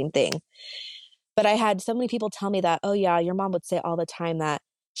say the same thing. But I had so many people tell me that, oh yeah, your mom would say all the time that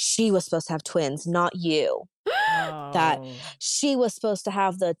she was supposed to have twins, not you. That she was supposed to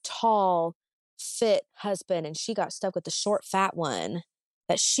have the tall, fit husband and she got stuck with the short, fat one.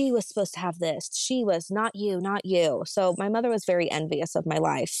 That she was supposed to have this. She was not you, not you. So my mother was very envious of my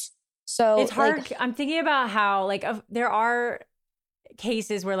life. So it's hard. I'm thinking about how there are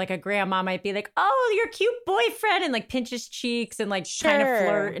cases where a grandma might be like, oh, your cute boyfriend, and pinch his cheeks and kind of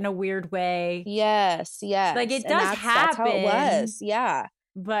flirt in a weird way. Yes. It does happen. That's how it was. Yeah.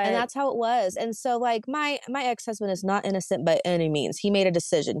 And that's how it was. And so my ex-husband is not innocent by any means. He made a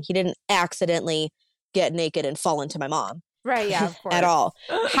decision. He didn't accidentally get naked and fall into my mom. Right, yeah, of course. At all.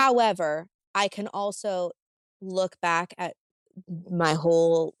 However, I can also look back at my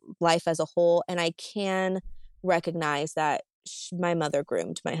whole life as a whole, and I can recognize that my mother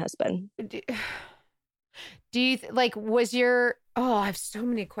groomed my husband. Do you was your I have so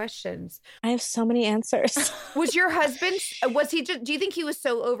many questions. I have so many answers. Was your husband, was he just, do you think he was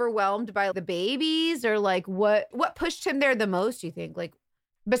so overwhelmed by the babies, or what pushed him there the most, do you think?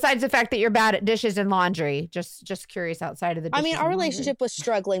 Besides the fact that you're bad at dishes and laundry, just curious outside of the dishes. I mean, our relationship was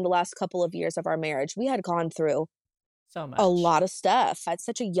struggling the last couple of years of our marriage. We had gone through so much, a lot of stuff at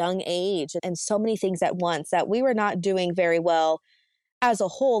such a young age, and so many things at once that we were not doing very well as a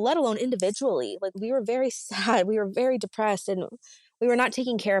whole, let alone individually. We were very sad. We were very depressed, and we were not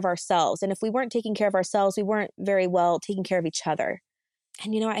taking care of ourselves. And if we weren't taking care of ourselves, we weren't very well taking care of each other.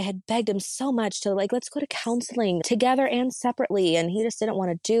 And, I had begged him so much to let's go to counseling together and separately. And he just didn't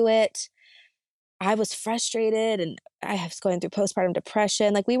want to do it. I was frustrated and I was going through postpartum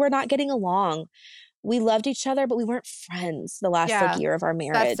depression. We were not getting along. We loved each other, but we weren't friends the last year of our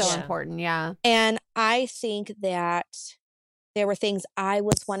marriage. That's so important. Yeah. And I think that there were things I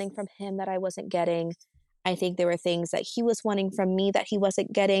was wanting from him that I wasn't getting. I think there were things that he was wanting from me that he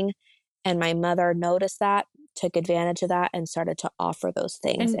wasn't getting. And my mother noticed that, took advantage of that, and started to offer those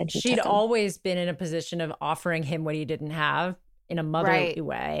things. And she'd always been in a position of offering him what he didn't have in a motherly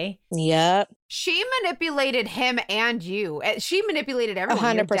way. Yep. She manipulated him and you. She manipulated everyone.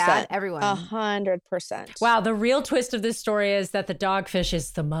 100%. Your dad, everyone. 100%. Wow. The real twist of this story is that the dogfish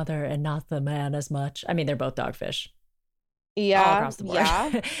is the mother and not the man as much. I mean, they're both dogfish. Yeah. All across the board.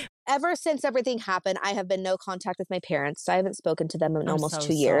 Yeah. Ever since everything happened, I have been no contact with my parents. So I haven't spoken to them in almost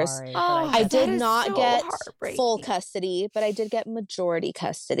 2 years. Sorry, I did not get full custody, but I did get majority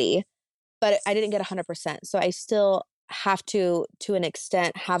custody. But I didn't get 100%. So I still have to an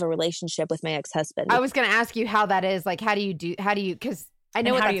extent, have a relationship with my ex-husband. I was going to ask you how that is. How do you, because I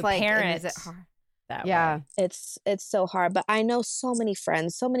know what that's like. Parent is it hard? That way. It's so hard. But I know so many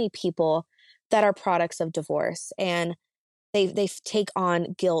friends, so many people that are products of divorce, and they take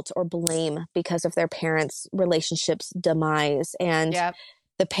on guilt or blame because of their parents' relationships demise, and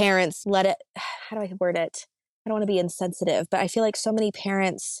the parents let it. How do I word it? I don't want to be insensitive, but I feel like so many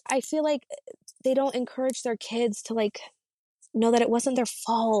parents, I feel like they don't encourage their kids to know that it wasn't their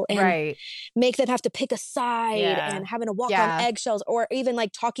fault and make them have to pick a side and having to walk on eggshells, or even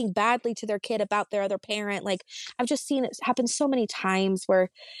talking badly to their kid about their other parent. I've just seen it happen so many times where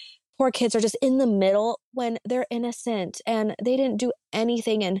poor kids are just in the middle when they're innocent and they didn't do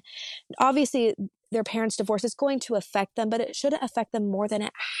anything. And obviously their parents' divorce is going to affect them, but it shouldn't affect them more than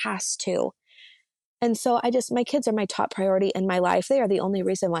it has to. And so my kids are my top priority in my life. They are the only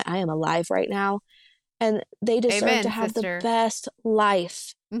reason why I am alive right now. And they deserve to have the best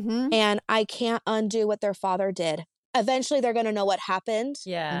life. Mm-hmm. And I can't undo what their father did. Eventually, they're going to know what happened.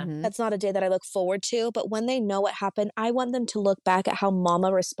 Yeah. Mm-hmm. That's not a day that I look forward to. But when they know what happened, I want them to look back at how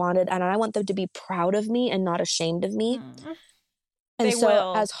mama responded. And I want them to be proud of me and not ashamed of me. Mm. And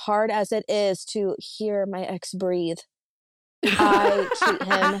as hard as it is to hear my ex breathe, I treat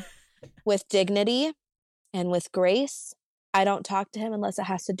him with dignity and with grace. I don't talk to him unless it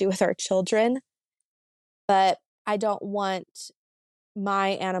has to do with our children. But I don't want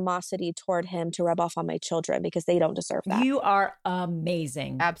my animosity toward him to rub off on my children, because they don't deserve that. You are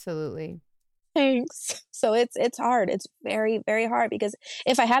amazing. Absolutely. Thanks. So it's hard. It's very, very hard, because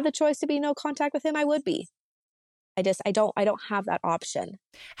if I had the choice to be no contact with him, I would be. I don't have that option.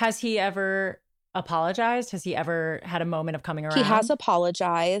 Has he ever apologized? Has he ever had a moment of coming around? He has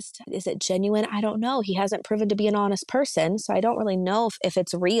apologized. Is it genuine? I don't know. He hasn't proven to be an honest person, so I don't really know if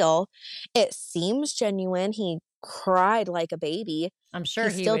it's real. It seems genuine. He cried like a baby. I'm sure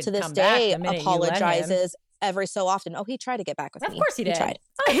he still would to this come back day the minute you let him. apologizes every so often. Oh, he tried to get back with me. Of course he did. He tried.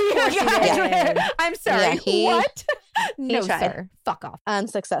 Of course he did. I'm sorry. Yeah, what? No, tried. sir. Fuck off.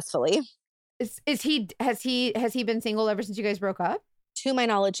 Unsuccessfully. Has he been single ever since you guys broke up? To my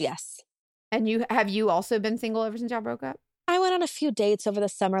knowledge, yes. And have you also been single ever since y'all broke up? I went on a few dates over the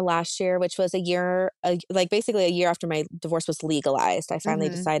summer last year, which was basically a year after my divorce was legalized. I finally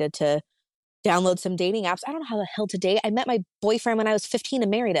decided to download some dating apps. I don't know how the hell to date. I met my boyfriend when I was 15 and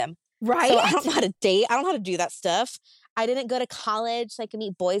married him. Right. So I don't know how to date. I don't know how to do that stuff. I didn't go to college. So I can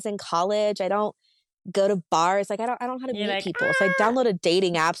meet boys in college. I don't go to bars. I don't know how to meet people. So I downloaded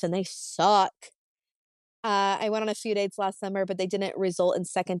dating apps and they suck. I went on a few dates last summer, but they didn't result in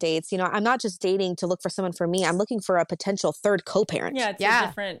second dates. I'm not just dating to look for someone for me. I'm looking for a potential third co-parent. Yeah, it's a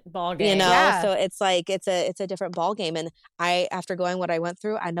different ball game. So it's it's a different ball game. And after going what I went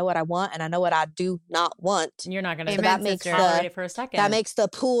through, I know what I want and I know what I do not want. You're not going to tolerate it for a second. That makes the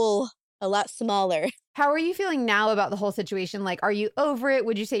pool a lot smaller. How are you feeling now about the whole situation? Are you over it?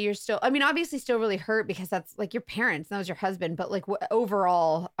 Would you say you're still, obviously still really hurt because that's your parents, and that was your husband, but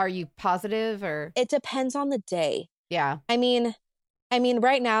overall, are you positive or? It depends on the day. Yeah. I mean,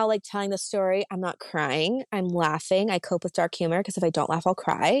 right now, telling the story, I'm not crying. I'm laughing. I cope with dark humor because if I don't laugh, I'll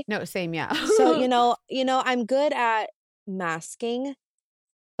cry. No, same. Yeah. So, I'm good at masking,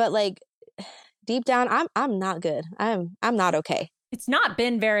 but deep down, I'm not good. I'm not okay. It's not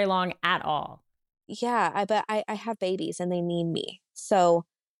been very long at all. Yeah, but I have babies and they need me. So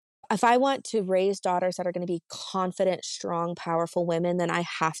if I want to raise daughters that are going to be confident, strong, powerful women, then I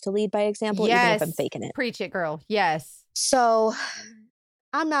have to lead by example, even if I'm faking it. Preach it, girl. Yes. So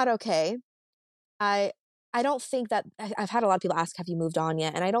I'm not okay. I don't think that I've had a lot of people ask, have you moved on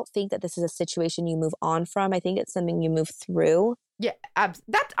yet? And I don't think that this is a situation you move on from. I think it's something you move through. Yeah,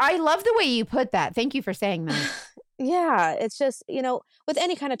 I love the way you put that. Thank you for saying that. Yeah, it's just, with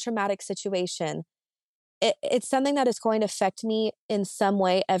any kind of traumatic situation, it's something that is going to affect me in some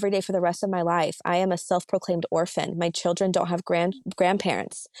way every day for the rest of my life. I am a self-proclaimed orphan. My children don't have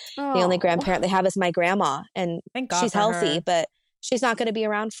grandparents. The only grandparent they have is my grandma, and Thank God she's for healthy, her. but she's not going to be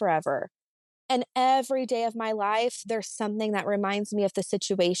around forever. And every day of my life, there's something that reminds me of the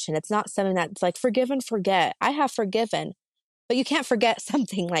situation. It's not something that's like forgive and forget. I have forgiven, but you can't forget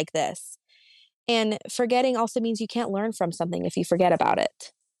something like this. And forgetting also means you can't learn from something if you forget about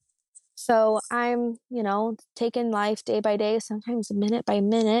it. So I'm, taking life day by day, sometimes minute by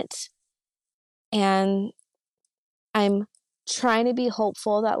minute. And I'm trying to be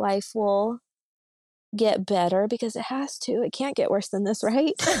hopeful that life will get better because it has to. It can't get worse than this,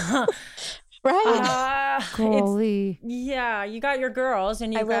 right? Right? Golly. Yeah, you got your girls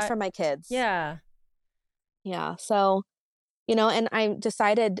and I live for my kids. Yeah. Yeah. So, and I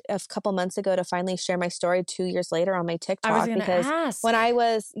decided a couple months ago to finally share my story 2 years later on my TikTok. I was going to because ask. when I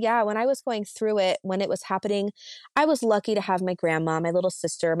was going through it, when it was happening, I was lucky to have my grandma, my little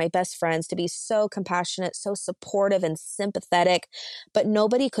sister, my best friends to be so compassionate, so supportive and sympathetic, but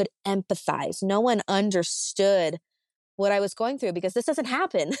nobody could empathize. No one understood what I was going through because this doesn't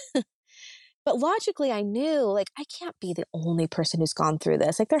happen. But logically, I knew, I can't be the only person who's gone through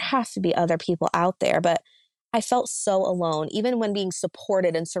this. There has to be other people out there. But I felt so alone. Even when being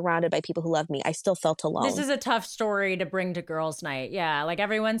supported and surrounded by people who loved me, I still felt alone. This is a tough story to bring to girls' night. Yeah.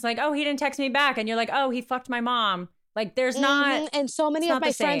 Everyone's like, oh, he didn't text me back. And you're like, oh, he fucked my mom. There's not. And so many of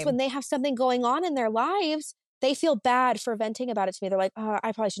my friends, when they have something going on in their lives, they feel bad for venting about it to me. They're like, oh,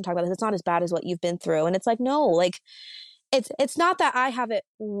 I probably shouldn't talk about this. It's not as bad as what you've been through. And it's like, no, it's not that I have it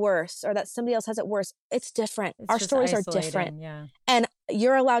worse or that somebody else has it worse. It's different. Our stories are different. Yeah. And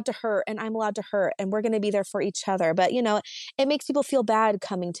you're allowed to hurt and I'm allowed to hurt and we're going to be there for each other. But, it makes people feel bad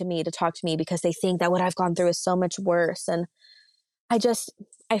coming to me to talk to me because they think that what I've gone through is so much worse. And I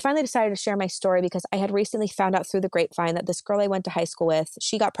finally decided to share my story because I had recently found out through the grapevine that this girl I went to high school with,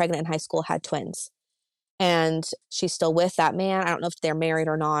 she got pregnant in high school, had twins. And she's still with that man. I don't know if they're married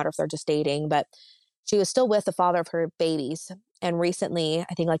or not, or if they're just dating, but she was still with the father of her babies. And recently,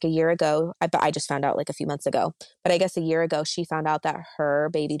 I think a year ago, I just found out a few months ago, but I guess a year ago, she found out that her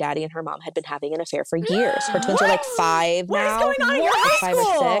baby daddy and her mom had been having an affair for years. Her twins are 5 now. What is going on in your high 5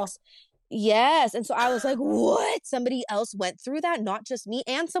 school? or 6. Yes. And so I was like, what? Somebody else went through that? Not just me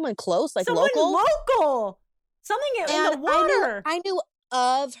and someone close, Someone local? local. Something in the water. I knew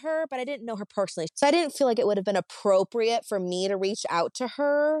of her, but I didn't know her personally. So I didn't feel like it would have been appropriate for me to reach out to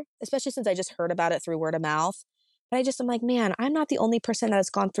her, especially since I just heard about it through word of mouth. But I'm like, man, I'm not the only person that has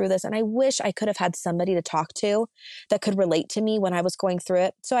gone through this. And I wish I could have had somebody to talk to that could relate to me when I was going through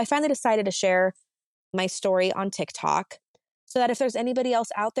it. So I finally decided to share my story on TikTok so that if there's anybody else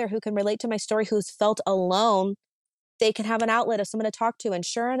out there who can relate to my story, who's felt alone, they can have an outlet of someone to talk to. And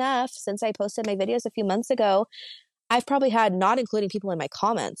sure enough, since I posted my videos a few months ago, I've probably had, not including people in my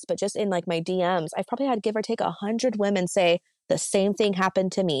comments, but just in my DMs, I've probably had give or take 100 women say the same thing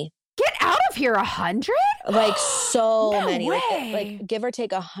happened to me. Get out of here, 100? So No many, way. give or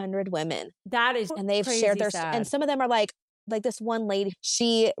take 100 women. That is And they've crazy shared their, sad. and some of them are like this one lady,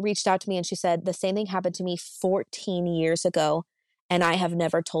 she reached out to me and she said, the same thing happened to me 14 years ago. And I have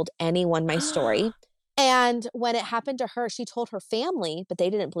never told anyone my story. And when it happened to her, she told her family, but they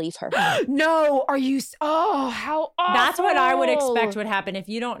didn't believe her. No, are you? Oh, how awful. That's what I would expect would happen if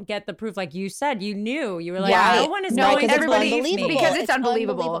you don't get the proof. Like you said, you knew. You were like, Right. no one is No, going to everybody- believe me. because it's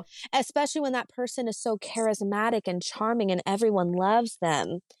unbelievable. Especially when that person is so charismatic and charming and everyone loves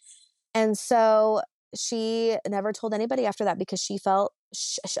them. And so she never told anybody after that because she felt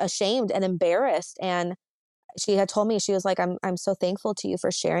ashamed and embarrassed. And she had told me, she was like, I'm so thankful to you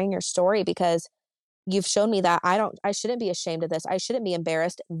for sharing your story because you've shown me that I shouldn't be ashamed of this. I shouldn't be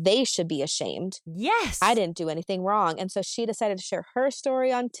embarrassed. They should be ashamed. Yes. I didn't do anything wrong. And so she decided to share her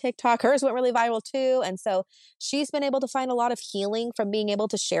story on TikTok. Hers went really viral too. And so she's been able to find a lot of healing from being able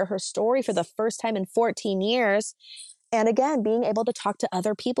to share her story for the first time in 14 years. And again, being able to talk to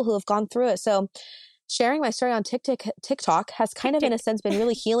other people who have gone through it. So sharing my story on TikTok has kind of, in a sense, been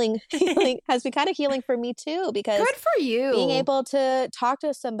really healing, has been kind of healing for me too, because good for you. being able to talk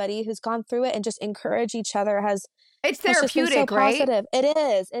to somebody who's gone through it and just encourage each other it's therapeutic, therapeutic, right? positive. It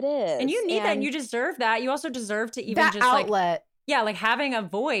is. And you need that. And you deserve that. You also deserve to even that just outlet. like having a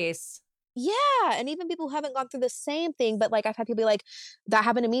voice. Yeah. And even people who haven't gone through the same thing, but I've had people be like, that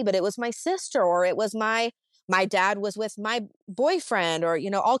happened to me, but it was my sister or it was my my dad was with my boyfriend, or,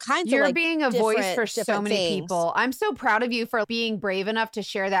 all kinds of You're like being a voice for so different many things. people. I'm so proud of you for being brave enough to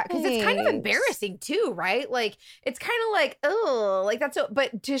share that, because it's kind of Thanks. embarrassing too, right? Like it's kind of like, oh, like that's so,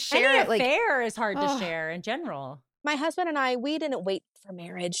 but to share Any it, like affair is hard to share in general. My husband and I, we didn't wait for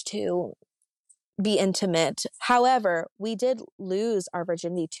marriage to be intimate. However, we did lose our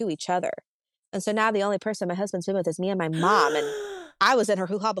virginity to each other. And so now the only person my husband's been with is me and my mom. And I was in her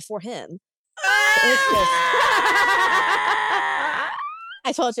hoo-ha before him. It's just,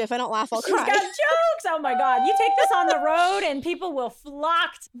 I told you, if I don't laugh, I'll She's cry. got jokes. Oh my God. You take this on the road and people will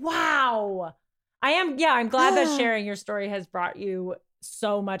flock. Wow. I'm glad that sharing your story has brought you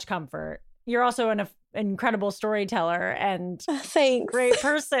so much comfort. You're also an incredible storyteller and Thanks. great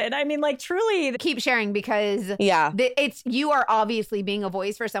person. I mean, like, truly. keep sharing, because it's you are obviously being a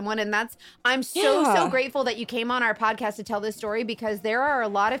voice for someone, and I'm so grateful that you came on our podcast to tell this story, because there are a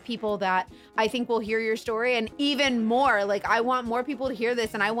lot of people that I think will hear your story, and even more, like, I want more people to hear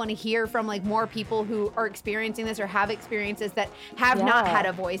this, and I want to hear from like more people who are experiencing this or have experiences that have not had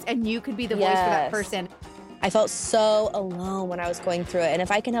a voice, and you could be the voice for that person. I felt so alone when I was going through it, and if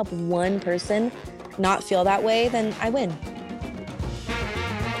I can help one person not feel that way, then I win.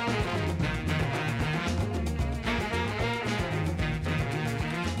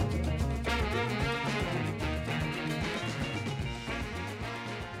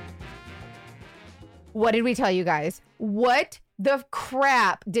 What did we tell you guys? What the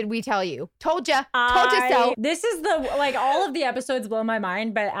crap did we tell you? Told you so. This is all of the episodes blow my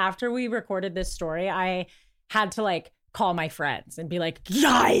mind, but after we recorded this story, I had to like call my friends and be like,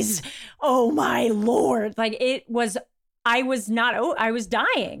 guys, oh my Lord. Like I was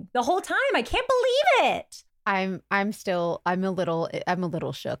dying the whole time. I can't believe it. I'm a little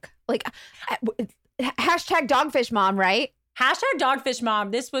shook. Like hashtag Dogfish Mom, right? Hashtag Dogfish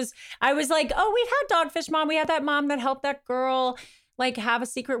Mom. I was like, oh, we've had Dogfish Mom. We had that mom that helped that girl like have a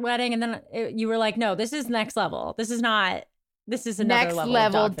secret wedding. And then you were like, no, this is next level. This is another next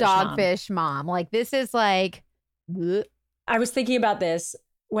level Dogfish Mom. Like this is like, bleh. I was thinking about this.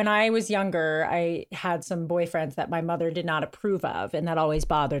 When I was younger, I had some boyfriends that my mother did not approve of, and that always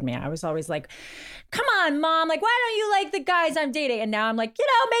bothered me. I was always like, come on, Mom, like, why don't you like the guys I'm dating? And now I'm like,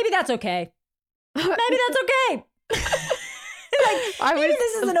 maybe that's okay. Maybe that's okay. Maybe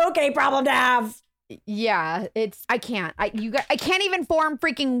this is an okay problem to have. Yeah, I can't even form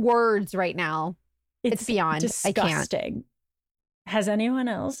freaking words right now. It's beyond disgusting. I can't. Has anyone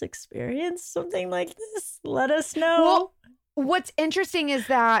else experienced something like this? Let us know. Well, what's interesting is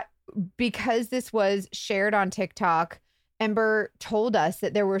that because this was shared on TikTok, Ember told us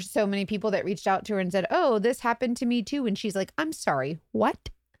that there were so many people that reached out to her and said, oh, this happened to me too. And she's like, I'm sorry, what?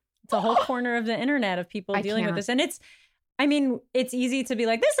 It's a whole corner of the internet of people dealing with this. And it's easy to be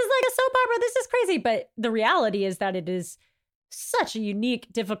like, this is like a soap opera. This is crazy. But the reality is that it is such a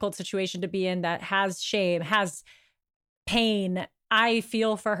unique, difficult situation to be in that has shame, has pain. I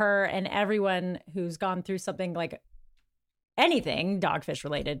feel for her and everyone who's gone through something like anything Dogfish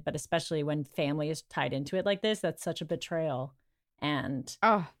related, but especially when family is tied into it like this, that's such a betrayal. And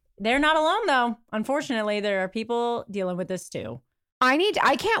they're not alone though. Unfortunately, there are people dealing with this too. I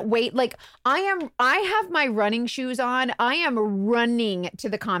can't wait. Like I have my running shoes on. I am running to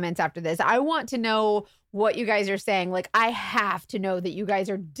the comments after this. I want to know what you guys are saying. Like I have to know that you guys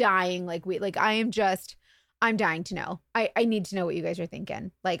are dying. I'm dying to know. I need to know what you guys are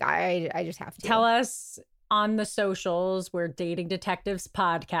thinking. Like I just have to. Tell us on the socials. We're Dating Detectives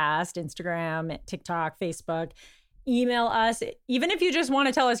Podcast, Instagram, TikTok, Facebook. Email us. Even if you just want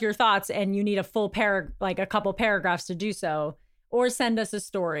to tell us your thoughts and you need a full a couple paragraphs to do so. Or send us a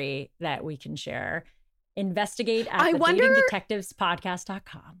story that we can share. Investigate at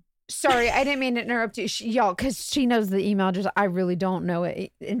datingdetectivespodcast.com. Sorry, I didn't mean to interrupt you, y'all, because she knows the email address. I really don't know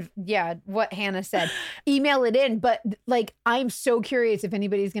it. What Hannah said. Email it in. But like, I'm so curious if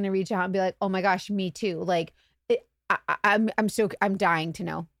anybody's going to reach out and be like, oh my gosh, me too. Like, I'm dying to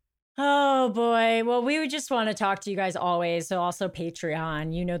know. Oh boy. Well, we would just want to talk to you guys always. So also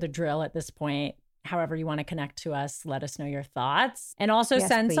Patreon, you know the drill at this point. However you want to connect to us, let us know your thoughts. And also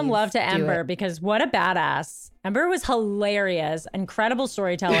send some love to Ember because what a badass. Ember was hilarious, incredible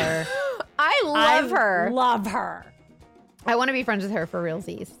storyteller. I love her. I want to be friends with her for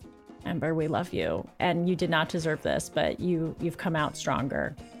realsies. Ember, we love you. And you did not deserve this, but you've come out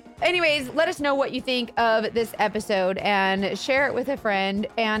stronger. Anyways, let us know what you think of this episode and share it with a friend.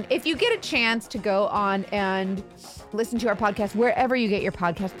 And if you get a chance to go on and listen to our podcast wherever you get your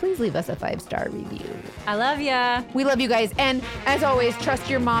podcast, please leave us a 5-star review. I love ya. We love you guys. And as always, trust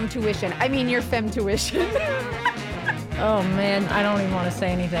your mom tuition. I mean, your fem tuition. Oh man, I don't even want to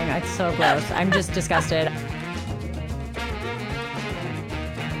say anything. It's so gross. I'm just disgusted.